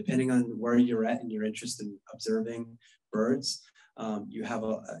depending on where you're at and your interest in observing birds, you have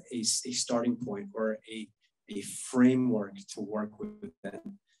a starting point or a framework to work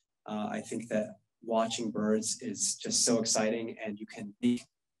within. I think that watching birds is just so exciting, and you can make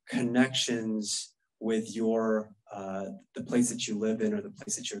connections with your the place that you live in or the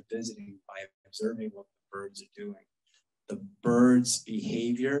place that you're visiting by observing what the birds are doing. The birds'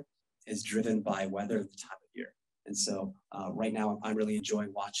 behavior is driven by weather at the time of year. And so right now I'm really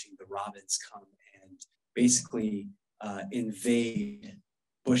enjoying watching the robins come and basically invade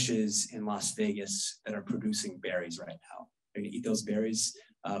bushes in Las Vegas that are producing berries right now. They're gonna eat those berries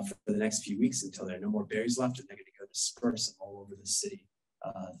for the next few weeks until there are no more berries left, and they're gonna go disperse them all over the city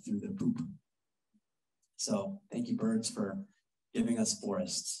through their poop. So thank you, birds, for giving us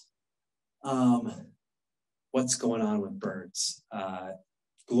forests. What's going on with birds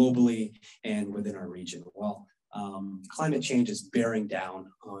globally and within our region? Well, climate change is bearing down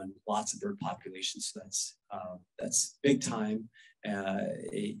on lots of bird populations. So that's big time,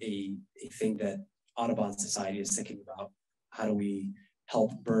 a thing that Audubon Society is thinking about. How do we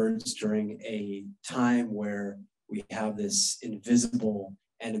help birds during a time where we have this invisible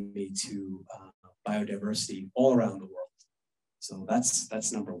enemy to biodiversity all around the world? So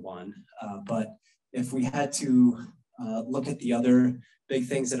that's number one. But if we had to look at the other big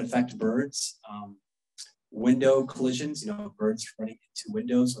things that affect birds. Window collisions, birds running into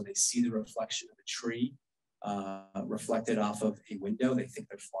windows when they see the reflection of a tree reflected off of a window. They think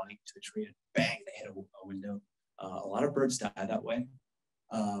they're flying to a tree and bang, they hit a window. A lot of birds die that way.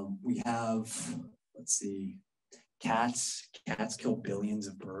 We have, let's see, cats. Cats kill billions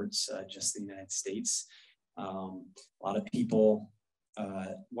of birds just in the United States. A lot of people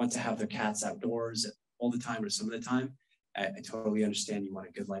want to have their cats outdoors all the time or some of the time. I totally understand you want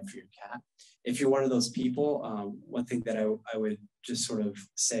a good life for your cat. If you're one of those people, one thing that I would just sort of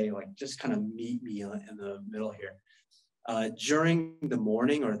say, like, just kind of meet me in the middle here. During the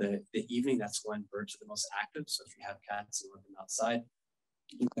morning or the evening, that's when birds are the most active. So if you have cats and let them outside,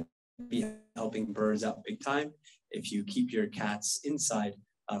 you can be helping birds out big time. If you keep your cats inside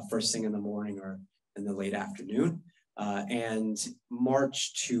first thing in the morning or in the late afternoon. And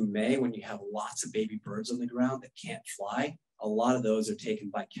March to May, when you have lots of baby birds on the ground that can't fly, a lot of those are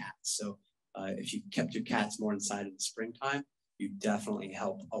taken by cats. So if you kept your cats more inside in the springtime, you definitely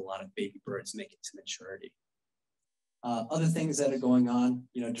help a lot of baby birds make it to maturity. Other things that are going on,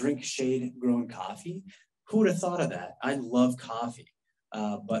 drink shade-grown coffee. Who would have thought of that? I love coffee,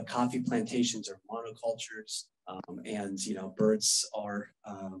 but coffee plantations are monocultures, and birds are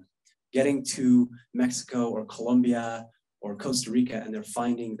getting to Mexico or Colombia or Costa Rica, and they're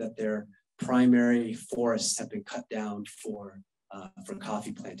finding that their primary forests have been cut down for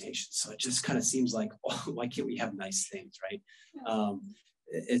coffee plantations. So it just kind of seems like, oh, why can't we have nice things, right?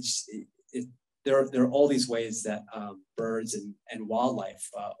 There are all these ways that birds and wildlife,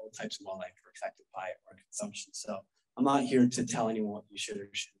 all types of wildlife, are affected by our consumption. So I'm not here to tell anyone what you should or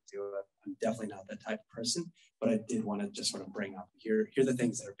shouldn't do. I'm definitely not that type of person, but I did want to just sort of bring up here are the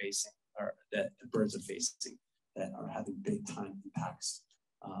things that are that the birds are facing that are having big time impacts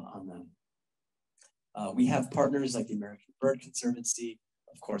on them. We have partners like the American Bird Conservancy,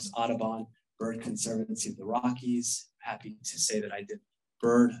 of course, Audubon, Bird Conservancy of the Rockies. Happy to say that I did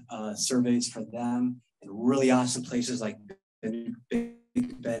bird surveys for them in really awesome places like Big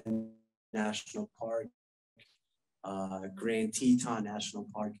Bend National Park, Grand Teton National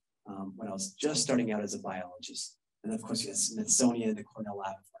Park, when I was just starting out as a biologist. And of course, you have Smithsonian, the Cornell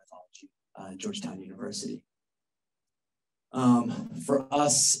Lab of Ornithology, Georgetown University. For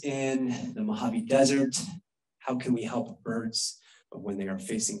us in the Mojave Desert, how can we help birds when they are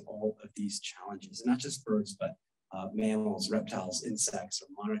facing all of these challenges? And not just birds, but mammals, reptiles, insects, or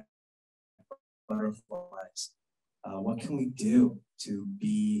monarch butterflies. What can we do to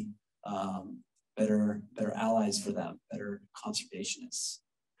be better allies for them, better conservationists?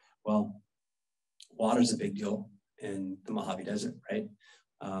 Well, water's a big deal in the Mojave Desert, right?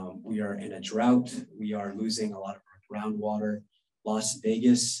 We are in a drought. We are losing a lot of our groundwater. Las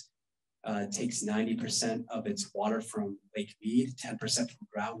Vegas takes 90% of its water from Lake Mead, 10% from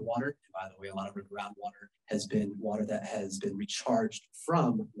groundwater. And by the way, a lot of our groundwater has been water that has been recharged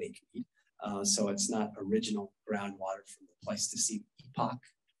from Lake Mead. So it's not original groundwater from the Pleistocene epoch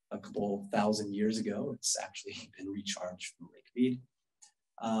a couple thousand years ago. It's actually been recharged from Lake Mead.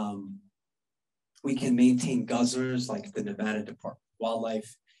 We can maintain guzzlers like the Nevada Department of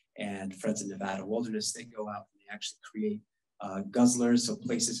Wildlife and Friends of Nevada Wilderness. They go out and they actually create guzzlers, so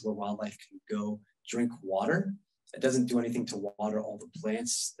places where wildlife can go drink water. It doesn't do anything to water all the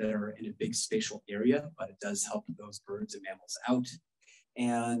plants that are in a big spatial area, but it does help those birds and mammals out.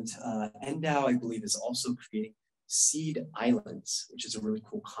 And NDOW, I believe, is also creating seed islands, which is a really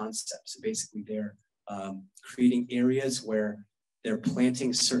cool concept. So basically they're creating areas where they're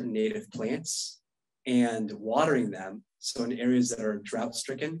planting certain native plants and watering them. So in areas that are drought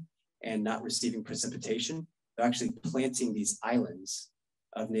stricken and not receiving precipitation, they're actually planting these islands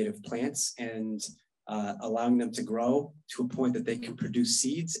of native plants and allowing them to grow to a point that they can produce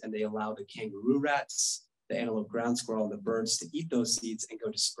seeds, and they allow the kangaroo rats, the antelope ground squirrel, and the birds to eat those seeds and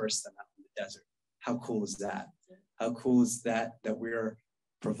go disperse them out in the desert. How cool is that? How cool is that we're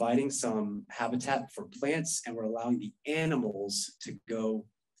providing some habitat for plants and we're allowing the animals to go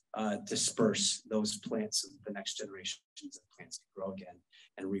disperse those plants so that the next generations of plants can grow again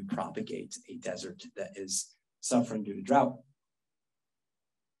and repropagate a desert that is suffering due to drought.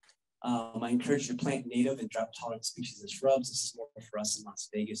 I encourage you to plant native and drought-tolerant species of shrubs. This is more for us in Las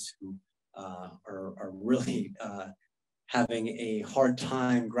Vegas who are really having a hard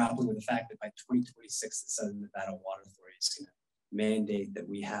time grappling with the fact that by 2026, the Southern Nevada Water Authority is going to mandate that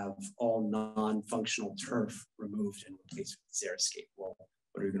we have all non-functional turf removed and replaced with xeriscape. Well,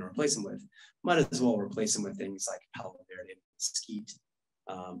 what are we going to replace them with? Might as well replace them with things like Palo Verde, mesquite,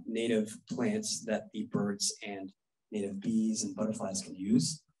 native plants that the birds and native bees and butterflies can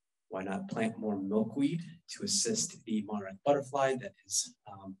use. Why not plant more milkweed to assist the monarch butterfly that is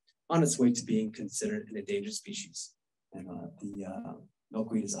on its way to being considered an endangered species? And the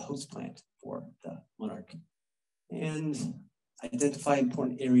milkweed is a host plant for the monarch. And identify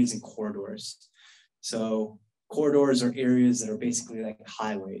important areas and corridors. So corridors are areas that are basically like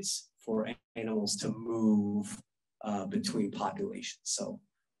highways for animals to move between populations. So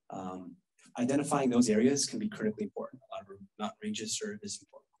identifying those areas can be critically important. A lot of mountain ranges serve as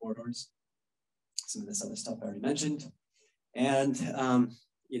important corridors. Some of this other stuff I already mentioned. And,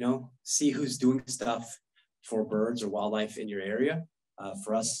 see who's doing stuff for birds or wildlife in your area.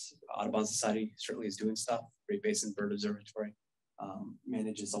 For us, Audubon Society certainly is doing stuff. Great Basin Bird Observatory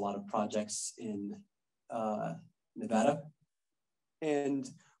manages a lot of projects in Nevada. And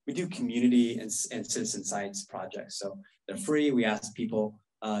we do community and citizen science projects. So they're free. We ask people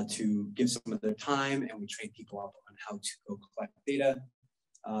to give some of their time, and we train people up on how to go collect data.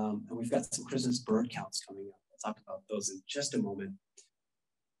 And we've got some Christmas bird counts coming up. I'll talk about those in just a moment.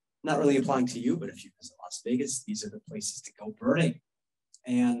 Not really applying to you, but if you visit Las Vegas, these are the places to go birding.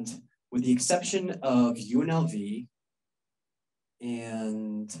 And with the exception of UNLV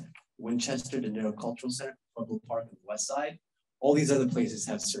and Winchester Denero Cultural Center, Pueblo Park on the west side, all these other places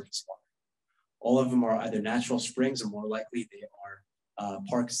have surface water. All of them are either natural springs or more likely they are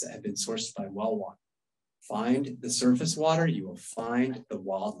parks that have been sourced by well water. Find the surface water, you will find the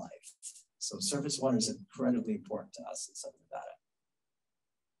wildlife. So surface water is incredibly important to us in Southern Nevada.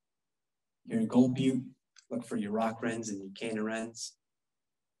 Here in Gold Butte, look for your rock wrens and your canna wrens.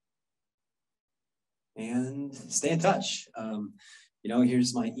 And stay in touch.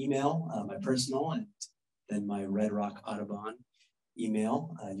 Here's my email, my personal, and then my Red Rock Audubon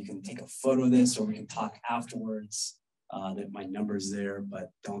email. You can take a photo of this, or we can talk afterwards. My number's there,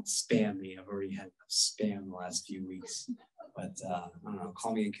 but don't spam me. I've already had enough spam the last few weeks. But I don't know,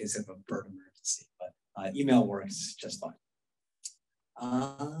 call me in case you have a bird emergency. But email works just fine.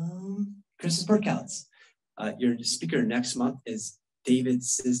 Christmas bird counts. Your speaker next month is David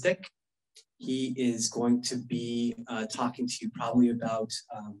Sizdick. He is going to be talking to you probably about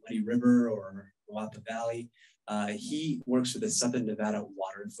Muddy River or Mojave Valley. He works with the Southern Nevada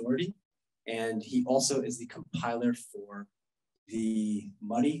Water Authority, and he also is the compiler for the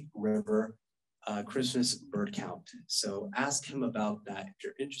Muddy River Christmas bird count. So ask him about that if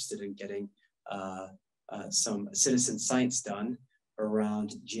you're interested in getting some citizen science done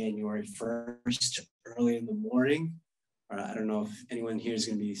around January 1st, early in the morning. I don't know if anyone here is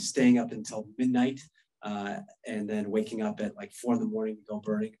going to be staying up until midnight and then waking up at like 4 in the morning to go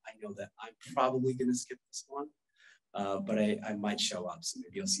birding. I know that I'm probably going to skip this one, but I might show up. So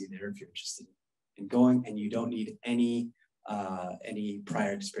maybe I'll see you there if you're interested in going. And you don't need any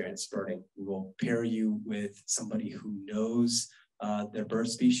prior experience birding. We will pair you with somebody who knows their bird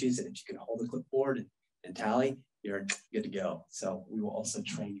species. And if you can hold a clipboard and tally, you're good to go. So we will also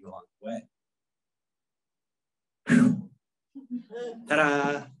train you along the way.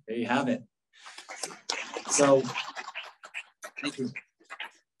 Ta-da! There you have it. So, thank you.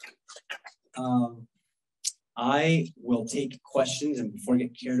 I will take questions, and before I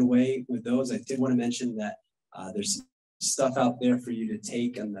get carried away with those, I did want to mention that there's some stuff out there for you to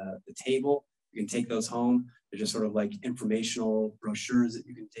take on the table. You can take those home. They're just sort of like informational brochures that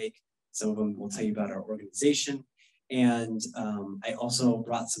you can take. Some of them will tell you about our organization. And I also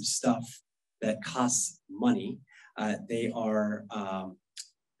brought some stuff that costs money. They are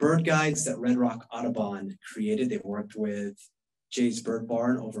bird guides that Red Rock Audubon created. They worked with Jay's Bird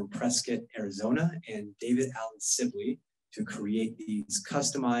Barn over in Prescott, Arizona, and David Allen Sibley to create these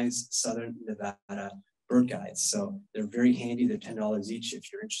customized Southern Nevada bird guides. So they're very handy. They're $10 each.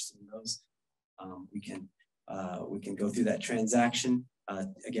 If you're interested in those, we can go through that transaction.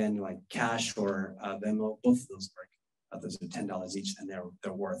 Again, like cash or Venmo, both of those work. Those are $10 each, and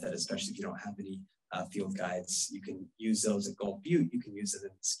they're worth it, especially if you don't have any field guides. You can use those at Gold Butte. You can use them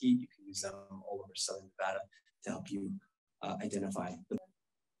in Mesquite. You can use them all over Southern Nevada to help you identify.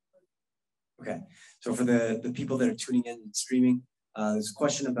 Okay, so for the people that are tuning in and streaming, there's a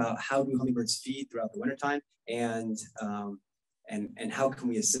question about how do hummingbirds feed throughout the wintertime, and how can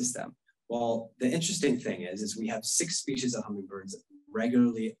we assist them? Well, the interesting thing is we have 6 species of hummingbirds that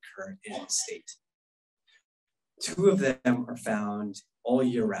regularly occur in the state. 2 of them are found all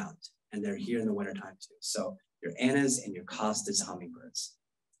year round, and they're here in the wintertime too. So your Annas and your Costas hummingbirds.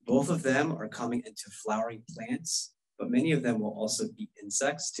 Both of them are coming into flowering plants, but many of them will also eat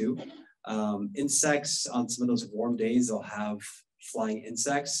insects too. Insects, on some of those warm days, they'll have flying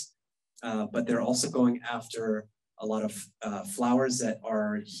insects, but they're also going after a lot of flowers that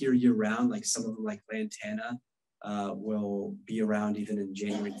are here year round, like some of them like lantana will be around even in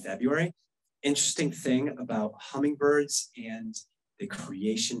January and February. Interesting thing about hummingbirds and the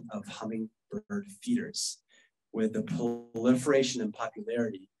creation of hummingbird feeders. With the proliferation and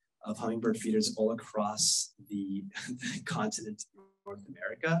popularity of hummingbird feeders all across the continent of North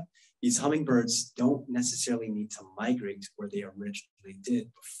America, these hummingbirds don't necessarily need to migrate to where they originally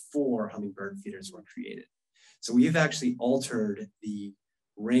did before hummingbird feeders were created. So we've actually altered the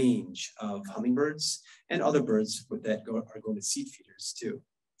range of hummingbirds and other birds that are going to seed feeders too,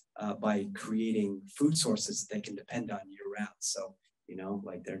 by creating food sources that they can depend on year round. So, you know,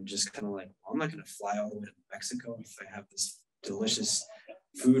 like they're just kind of like, well, I'm not going to fly all the way to Mexico if I have this delicious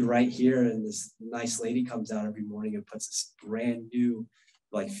food right here, and this nice lady comes out every morning and puts this brand new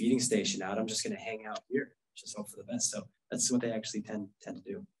like feeding station out. I'm just going to hang out here, just hope for the best. So that's what they actually tend to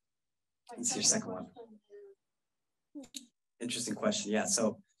do. Let's see your second one. Interesting question. Yeah.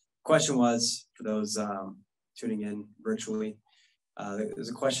 So question was, for those tuning in virtually, there's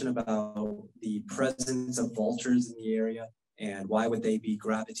a question about the presence of vultures in the area and why would they be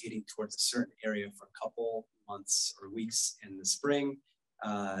gravitating towards a certain area for a couple months or weeks in the spring.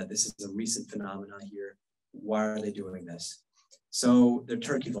 This is a recent phenomenon here. Why are they doing this? So they're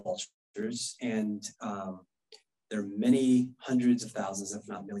turkey vultures, and there are many hundreds of thousands, if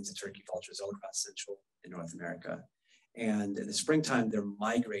not millions, of turkey vultures all across Central and North America. And in the springtime, they're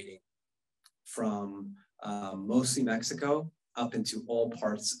migrating from mostly Mexico up into all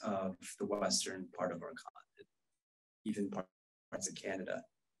parts of the western part of our continent, even parts of Canada.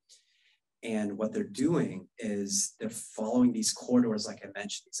 And what they're doing is they're following these corridors, like I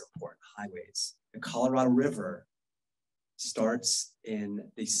mentioned, these important highways. The Colorado River starts in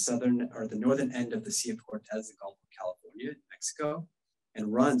the southern or the northern end of the Sea of Cortez, the Gulf of California, Mexico,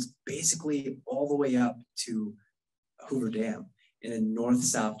 and runs basically all the way up to Hoover Dam in a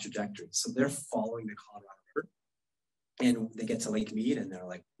north-south trajectory. So they're following the Colorado River, and they get to Lake Mead, and they're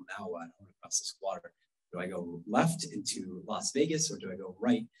like, well, now what? I want to cross this water. Do I go left into Las Vegas, or do I go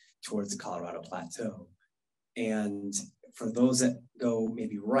right towards the Colorado Plateau? And for those that go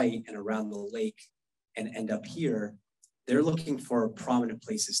maybe right and around the lake and end up here, they're looking for prominent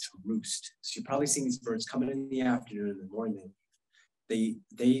places to roost. So you're probably seeing these birds coming in the afternoon and in the morning.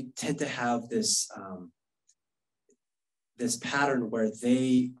 They tend to have this this pattern where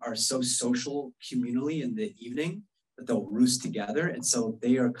they are so social communally in the evening that they'll roost together. And so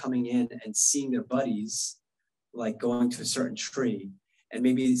they are coming in and seeing their buddies, like going to a certain tree. And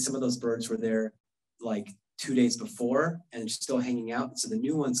maybe some of those birds were there like 2 days before and still hanging out. So the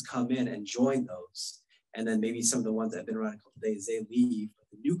new ones come in and join those. And then maybe some of the ones that have been around a couple of days, they leave, but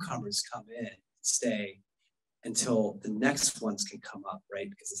the newcomers come in and stay until the next ones can come up, right?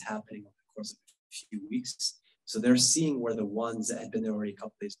 Because it's happening over the course of a few weeks. So they're seeing where the ones that had been there already a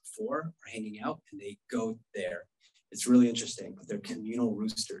couple of days before are hanging out, and they go there. It's really interesting, but they're communal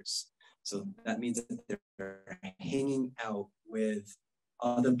roosters. So that means that they're hanging out with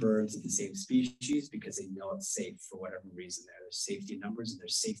other birds of the same species because they know it's safe for whatever reason. There's safety in numbers, and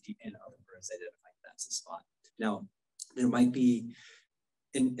there's safety in other birds identifying that's the spot. Now, there might be,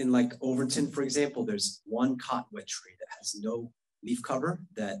 in like Overton, for example, there's one cottonwood tree that has no leaf cover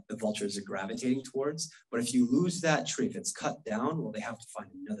that the vultures are gravitating towards. But if you lose that tree, if it's cut down, well, they have to find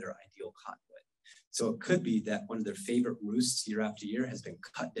another ideal cottonwood. So it could be that one of their favorite roosts year after year has been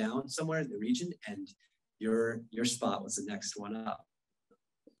cut down somewhere in the region, and your spot was the next one up.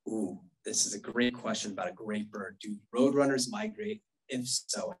 Ooh, this is a great question about a great bird. Do roadrunners migrate? If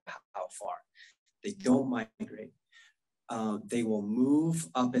so, how far? They don't migrate. They will move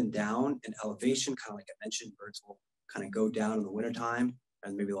up and down in elevation, kind of like I mentioned. Birds will kind of go down in the wintertime,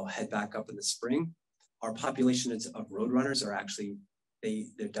 and maybe they'll head back up in the spring. Our populations of roadrunners are actually,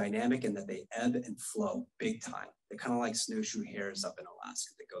 they're dynamic in that they ebb and flow big time. They're kind of like snowshoe hares up in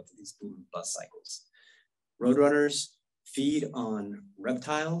Alaska. They go through these boom and bust cycles. Roadrunners feed on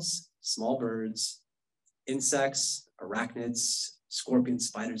reptiles, small birds, insects, arachnids, scorpions,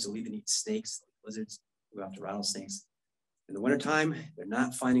 spiders. They'll even eat snakes, lizards, go after rattlesnakes. In the wintertime, they're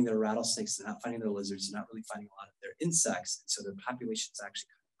not finding their rattlesnakes, they're not finding their lizards, they're not really finding a lot of their insects. So their populations actually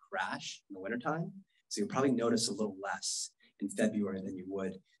kind of crash in the wintertime. So you'll probably notice a little less in February than you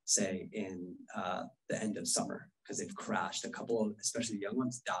would, say, in the end of summer, because they've crashed. A couple of, especially the young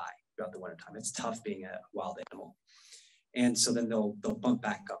ones, die throughout the wintertime. It's tough being a wild animal. And so then they'll bump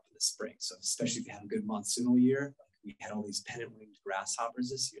back up in the spring. So especially if you have a good monsoonal year, like we had all these pennant-winged grasshoppers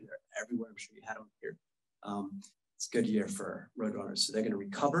this year. They're everywhere. I'm sure you had them here. It's a good year for roadrunners. So they're going to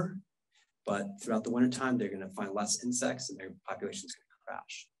recover, but throughout the wintertime, they're going to find less insects and their population's going to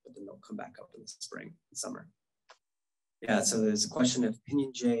crash, but then they'll come back up in the spring and summer. Yeah, so there's a question of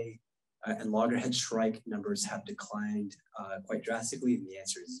pinyon jay and loggerhead shrike numbers have declined quite drastically? And the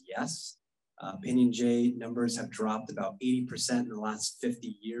answer is yes. Pinyon jay numbers have dropped about 80% in the last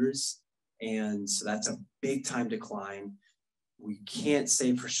 50 years. And so that's a big time decline. We can't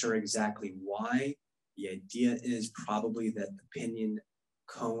say for sure exactly why. The idea is probably that the pinyon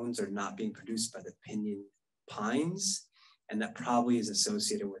cones are not being produced by the pinyon pines, and that probably is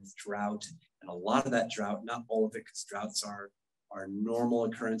associated with drought. And a lot of that drought, not all of it, because droughts are normal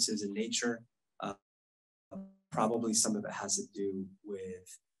occurrences in nature. Probably some of it has to do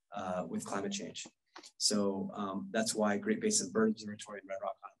with climate change. So that's why Great Basin Bird Observatory and Red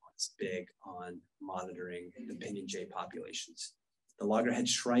Rock Audubon is big on monitoring the pinyon jay populations. The loggerhead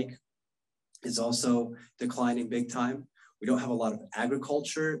shrike is also declining big time. We don't have a lot of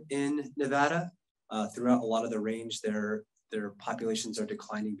agriculture in Nevada. Throughout a lot of the range, their populations are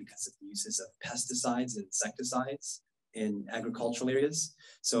declining because of the uses of pesticides and insecticides in agricultural areas.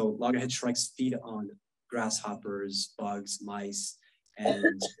 So loggerhead shrikes feed on grasshoppers, bugs, mice,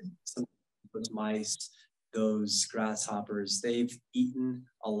 and some of those mice, those grasshoppers, they've eaten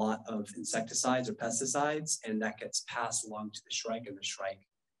a lot of insecticides or pesticides, and that gets passed along to the shrike, and the shrike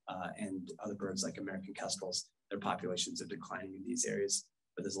and other birds like American kestrels, their populations are declining in these areas,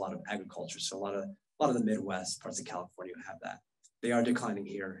 but there's a lot of agriculture. So a lot of the Midwest parts of California have that. They are declining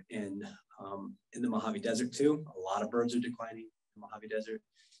here in the Mojave Desert too. A lot of birds are declining in the Mojave Desert.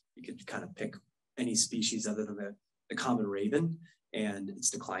 You could kind of pick any species other than the common raven, and it's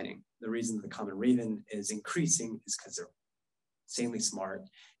declining. The reason the common raven is increasing is because they're insanely smart,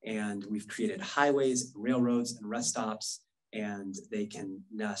 and we've created highways, railroads, and rest stops, and they can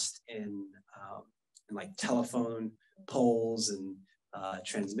nest in like telephone poles and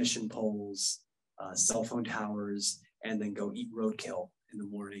transmission poles, cell phone towers, and then go eat roadkill in the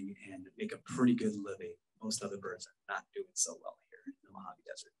morning and make a pretty good living. Most other birds are not doing so well here in the Mojave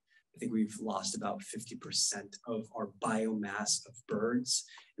Desert. I think we've lost about 50% of our biomass of birds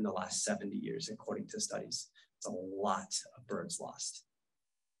in the last 70 years, according to studies. It's a lot of birds lost.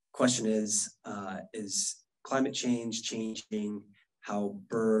 Question is climate change changing how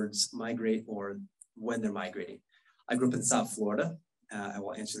birds migrate or when they're migrating? I grew up in South Florida. I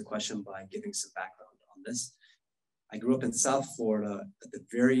will answer the question by giving some background on this. I grew up in South Florida at the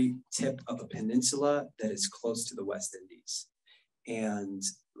very tip of a peninsula that is close to the West Indies. And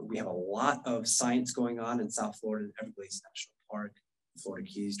we have a lot of science going on in South Florida, Everglades National Park, Florida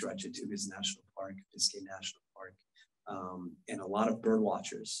Keys, Dry Tortugas National Park, Biscayne National Park, and a lot of bird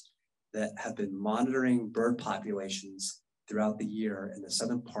watchers that have been monitoring bird populations throughout the year in the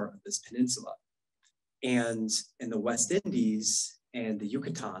southern part of this peninsula. And in the West Indies and the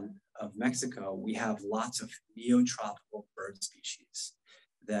Yucatan of Mexico, we have lots of neotropical bird species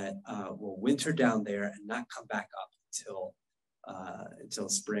that will winter down there and not come back up until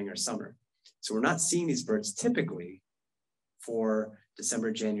spring or summer. So we're not seeing these birds typically for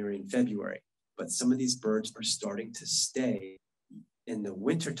December, January, and February, but some of these birds are starting to stay in the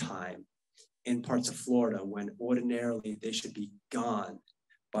wintertime in parts of Florida when ordinarily they should be gone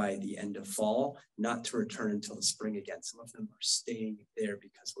by the end of fall, not to return until the spring again. Some of them are staying there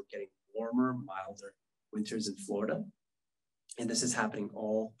because we're getting warmer, milder winters in Florida. And this is happening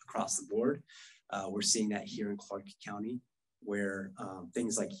all across the board. We're seeing that here in Clark County, where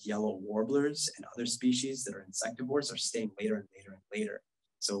things like yellow warblers and other species that are insectivores are staying later and later and later.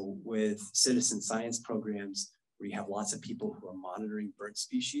 So with citizen science programs, we have lots of people who are monitoring bird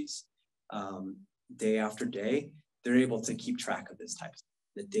species day after day. They're able to keep track of this type of stuff.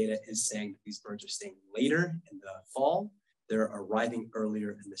 The data is saying that these birds are staying later in the fall. They're arriving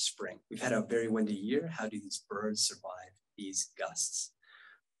earlier in the spring. We've had a very windy year. How do these birds survive these gusts?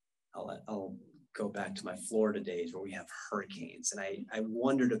 I'll go back to my Florida days where we have hurricanes. And I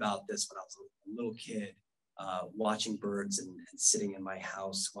wondered about this when I was a little kid, watching birds and sitting in my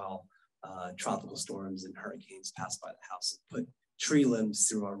house while tropical storms and hurricanes passed by the house and put tree limbs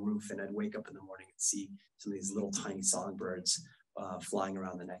through our roof. And I'd wake up in the morning and see some of these little tiny songbirds flying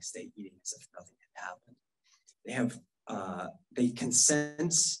around the next day, eating as if nothing had happened. They can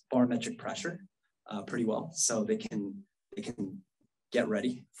sense barometric pressure pretty well, so they can get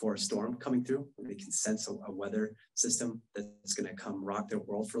ready for a storm coming through. They can sense a weather system that's going to come rock their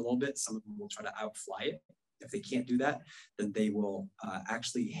world for a little bit. Some of them will try to outfly it. If they can't do that, then they will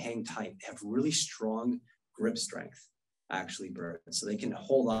actually hang tight. They have really strong grip strength, actually, birds. So they can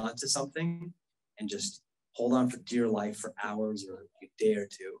hold on to something and just hold on for dear life for hours or a day or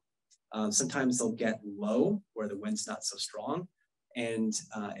two. Sometimes they'll get low where the wind's not so strong. And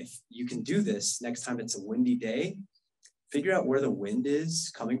if you can do this, next time it's a windy day, figure out where the wind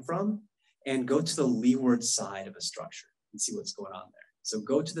is coming from and go to the leeward side of a structure and see what's going on there. So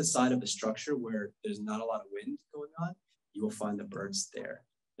go to the side of the structure where there's not a lot of wind going on, you will find the birds there.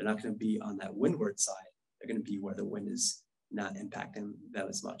 They're not going to be on that windward side. They're going to be where the wind is not impacting them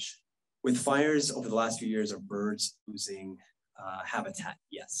as much. With fires over the last few years, are birds losing habitat?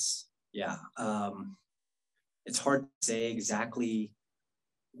 Yes. Yeah. It's hard to say exactly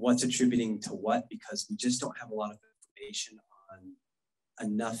what's attributing to what, because we just don't have a lot of information on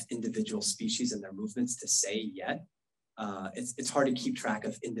enough individual species and their movements to say yet. It's hard to keep track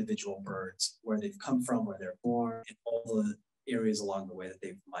of individual birds, where they've come from, where they're born, and all the areas along the way that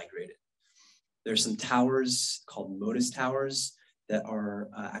they've migrated. There's some towers called Modus towers that are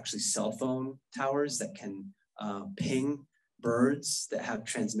actually cell phone towers that can ping birds that have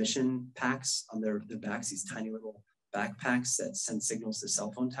transmission packs on their backs, these tiny little backpacks that send signals to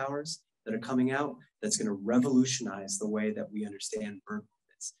cell phone towers that are coming out. That's going to revolutionize the way that we understand bird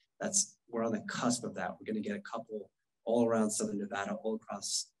movements. We're on the cusp of that. We're going to get a couple all around Southern Nevada, all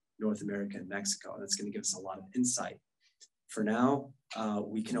across North America and Mexico, and that's going to give us a lot of insight. For now,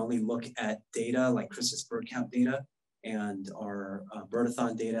 we can only look at data like Christmas bird count data and our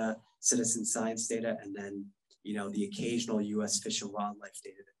birdathon data, citizen science data, and then the occasional U.S. Fish and Wildlife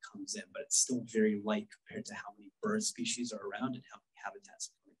data that comes in, but it's still very light compared to how many bird species are around and how many habitats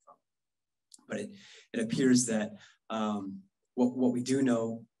are coming from. But it appears that what we do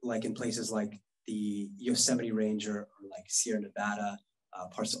know, like in places like the Yosemite Range or like Sierra Nevada,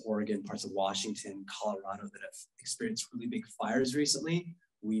 parts of Oregon, parts of Washington, Colorado that have experienced really big fires recently,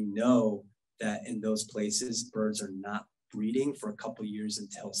 we know that in those places, birds are not breeding for a couple of years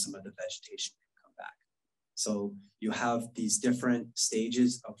until some of the vegetation can come back. So you have these different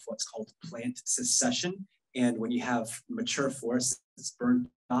stages of what's called plant succession. And when you have mature forests that's burned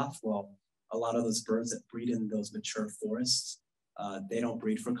off, well, a lot of those birds that breed in those mature forests, they don't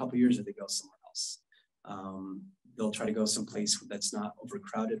breed for a couple of years, or they go somewhere else. They'll try to go someplace that's not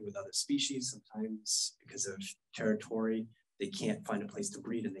overcrowded with other species. Sometimes because of territory, they can't find a place to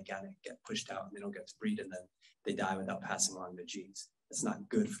breed, and they gotta get pushed out, and they don't get to breed, and then they die without passing along their genes. It's not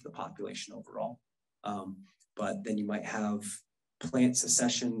good for the population overall. But then you might have plant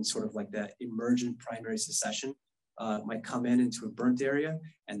succession, sort of like that emergent primary succession, might come into a burnt area,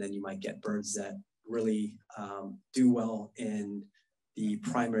 and then you might get birds that really do well in the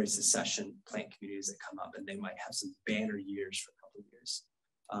primary succession plant communities that come up, and they might have some banner years for a couple of years.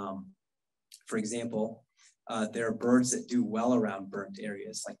 For example, there are birds that do well around burnt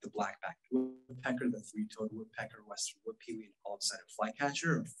areas, like the black-backed woodpecker, the three-toed woodpecker, western wood pewee, and olive-sided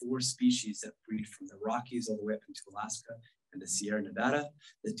flycatcher are 4 species that breed from the Rockies all the way up into Alaska and the Sierra Nevada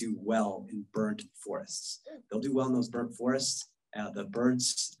that do well in burnt forests. They'll do well in those burnt forests. The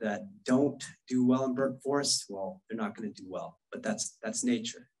birds that don't do well in burnt forests, well, they're not going to do well, but that's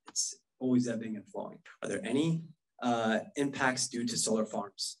nature. It's always ebbing and flowing. Are there any impacts due to solar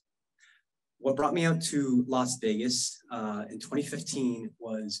farms? What brought me out to Las Vegas in 2015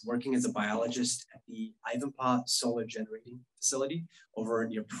 was working as a biologist at the Ivanpah Solar Generating Facility over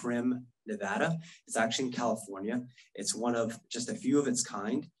near Primm, Nevada. It's actually in California. It's one of just a few of its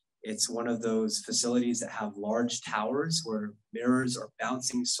kind. It's one of those facilities that have large towers where mirrors are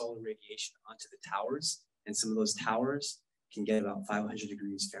bouncing solar radiation onto the towers. And some of those towers can get about 500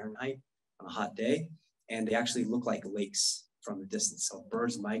 degrees Fahrenheit on a hot day. And they actually look like lakes from the distance. So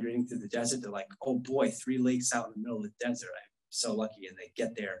birds migrating through the desert, they're like, oh boy, 3 lakes out in the middle of the desert. I'm so lucky. And they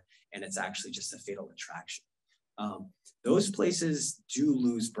get there and it's actually just a fatal attraction. Those places do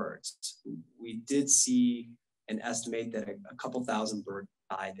lose birds. We did see and estimate that a couple thousand birds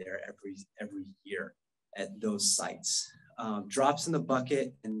die there every year at those sites. Drops in the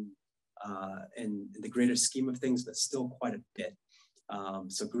bucket and in the greater scheme of things, but still quite a bit.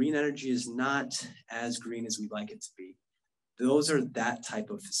 So green energy is not as green as we'd like it to be. Those are that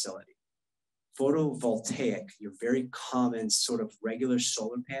type of facility. Photovoltaic, your very common sort of regular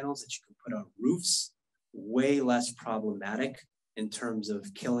solar panels that you can put on roofs, way less problematic in terms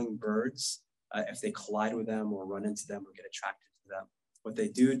of killing birds if they collide with them or run into them or get attracted to them. What they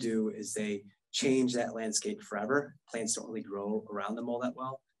do is they change that landscape forever. Plants don't really grow around them all that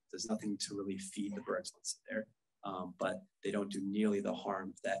well. There's nothing to really feed the birds once they're there, but they don't do nearly the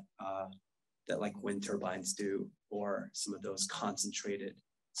harm that like wind turbines do, or some of those concentrated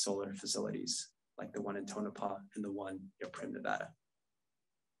solar facilities like the one in Tonopah and the one near Primm, Nevada.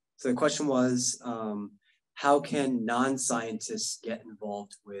 So the question was, how can non-scientists get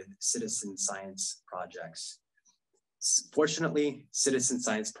involved with citizen science projects? Fortunately, citizen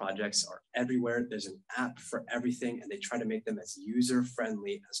science projects are everywhere. There's an app for everything, and they try to make them as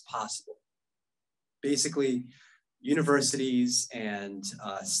user-friendly as possible. Basically, universities and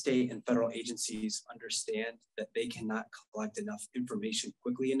state and federal agencies understand that they cannot collect enough information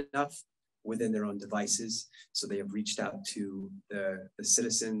quickly enough within their own devices. So they have reached out to the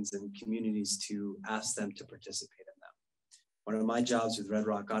citizens and communities to ask them to participate in them. One of my jobs with Red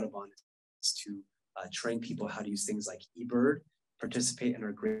Rock Audubon is to train people how to use things like eBird, participate in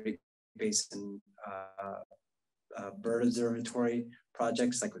our Great Basin bird observatory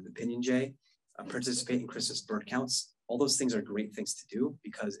projects like with the Pinyon Jay, participate in Christmas bird counts. All those things are great things to do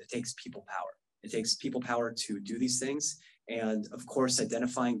because it takes people power. It takes people power to do these things. And of course,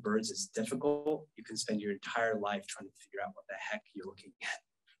 identifying birds is difficult. You can spend your entire life trying to figure out what the heck you're looking at,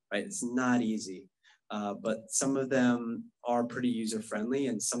 right? It's not easy, but some of them are pretty user-friendly.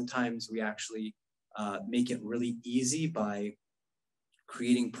 And sometimes we actually make it really easy by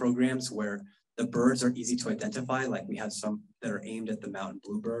creating programs where the birds are easy to identify. Like we have some that are aimed at the mountain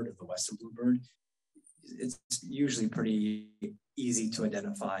bluebird or the western bluebird. It's usually pretty easy to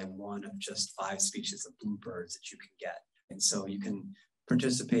identify one of just 5 species of bluebirds that you can get. And so you can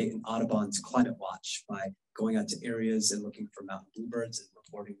participate in Audubon's Climate Watch by going out to areas and looking for mountain bluebirds and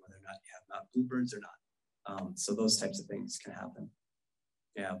reporting whether or not you have mountain bluebirds or not. So those types of things can happen.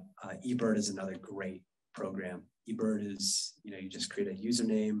 Yeah, eBird is another great program. eBird is, you just create a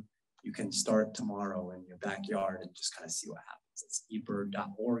username. You can start tomorrow in your backyard and just kind of see what happens. It's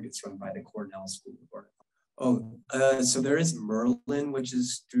ebird.org. It's run by the Cornell School of Ornithology. So there is Merlin, which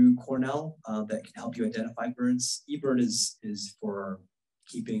is through Cornell, that can help you identify birds. eBird is for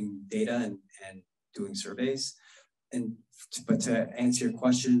keeping data and doing surveys. But to answer your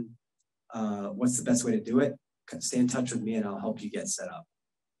question, what's the best way to do it? Stay in touch with me and I'll help you get set up.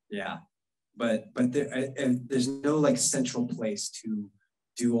 Yeah, but there's no like central place to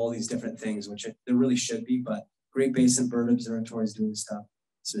do all these different things, which there really should be. But Great Basin Bird Observatory is doing stuff.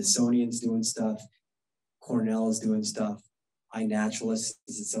 Smithsonian's doing stuff. Cornell is doing stuff. iNaturalist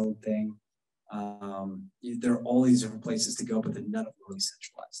is its own thing. There are all these different places to go, but they're none of them really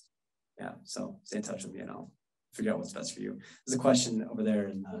centralized. Yeah, so stay in touch with me and I'll figure out what's best for you. There's a question over there.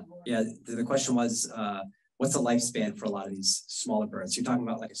 And yeah, the question was, what's the lifespan for a lot of these smaller birds? You're talking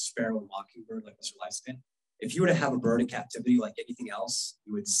about like a sparrow and mockingbird, like what's your lifespan? If you were to have a bird in captivity like anything else,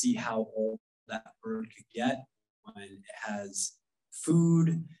 you would see how old that bird could get when it has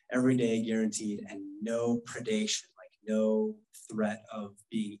food every day guaranteed and no predation, like no threat of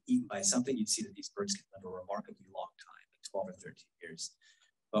being eaten by something. You'd see that these birds can live a remarkably long time, like 12 or 13 years.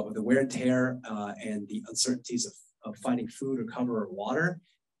 But with the wear and tear and the uncertainties of finding food or cover or water,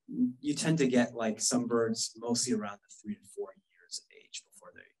 you tend to get like some birds mostly around the 3 to 4 years of age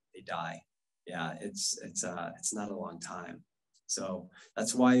before they die. Yeah, it's not a long time. So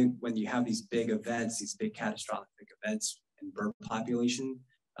that's why when you have these big events, these big catastrophic events and bird population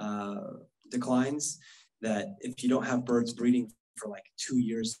declines, that if you don't have birds breeding for like 2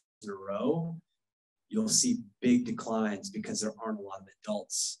 years in a row, you'll see big declines because there aren't a lot of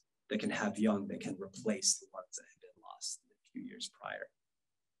adults that can have young that can replace the ones that have been lost in a few years prior.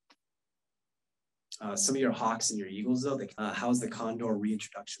 Some of your hawks and your eagles, though, how's the condor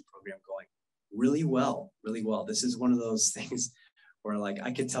reintroduction program going? Really well, really well. This is one of those things where like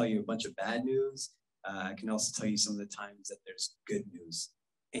I could tell you a bunch of bad news. I can also tell you some of the times that there's good news.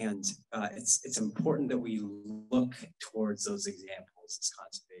 And it's important that we look towards those examples as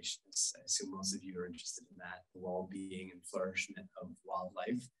conservationists. I assume most of you are interested in that, the well-being and flourishment of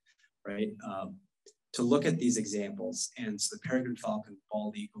wildlife, right? To look at these examples. And so the peregrine falcon,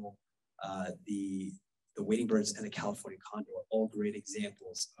 bald eagle, the wading birds, and the California condor are all great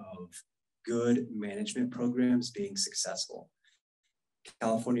examples of good management programs being successful.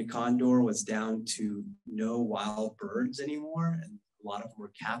 California condor was down to no wild birds anymore, and a lot of them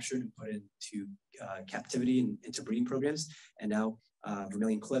were captured and put into captivity and into breeding programs. And now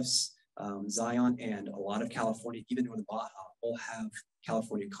Vermilion Cliffs, Zion, and a lot of California, even Northern Baja, all have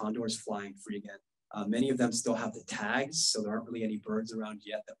California condors flying free again. Many of them still have the tags, so there aren't really any birds around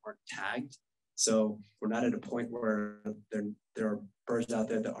yet that aren't tagged. So we're not at a point where there are birds out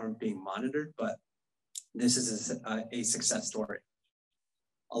there that aren't being monitored, but this is a success story.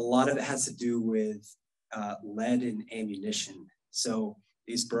 A lot of it has to do with lead and ammunition. So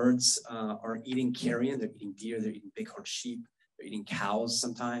these birds are eating carrion, they're eating deer, they're eating bighorn sheep, they're eating cows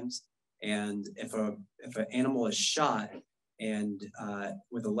sometimes. And if an animal is shot and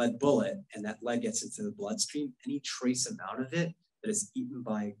with a lead bullet and that lead gets into the bloodstream, any trace amount of it that is eaten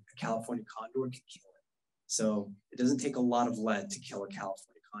by a California condor can kill it. So it doesn't take a lot of lead to kill a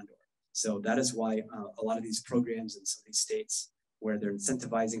California condor. So that is why a lot of these programs in some of these states where they're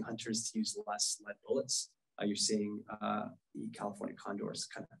incentivizing hunters to use less lead bullets, you're seeing the California condors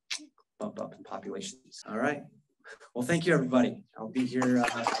kind of bump up in populations. All right. Well, thank you, everybody. I'll be here a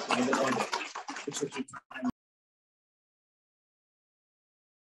little bit longer.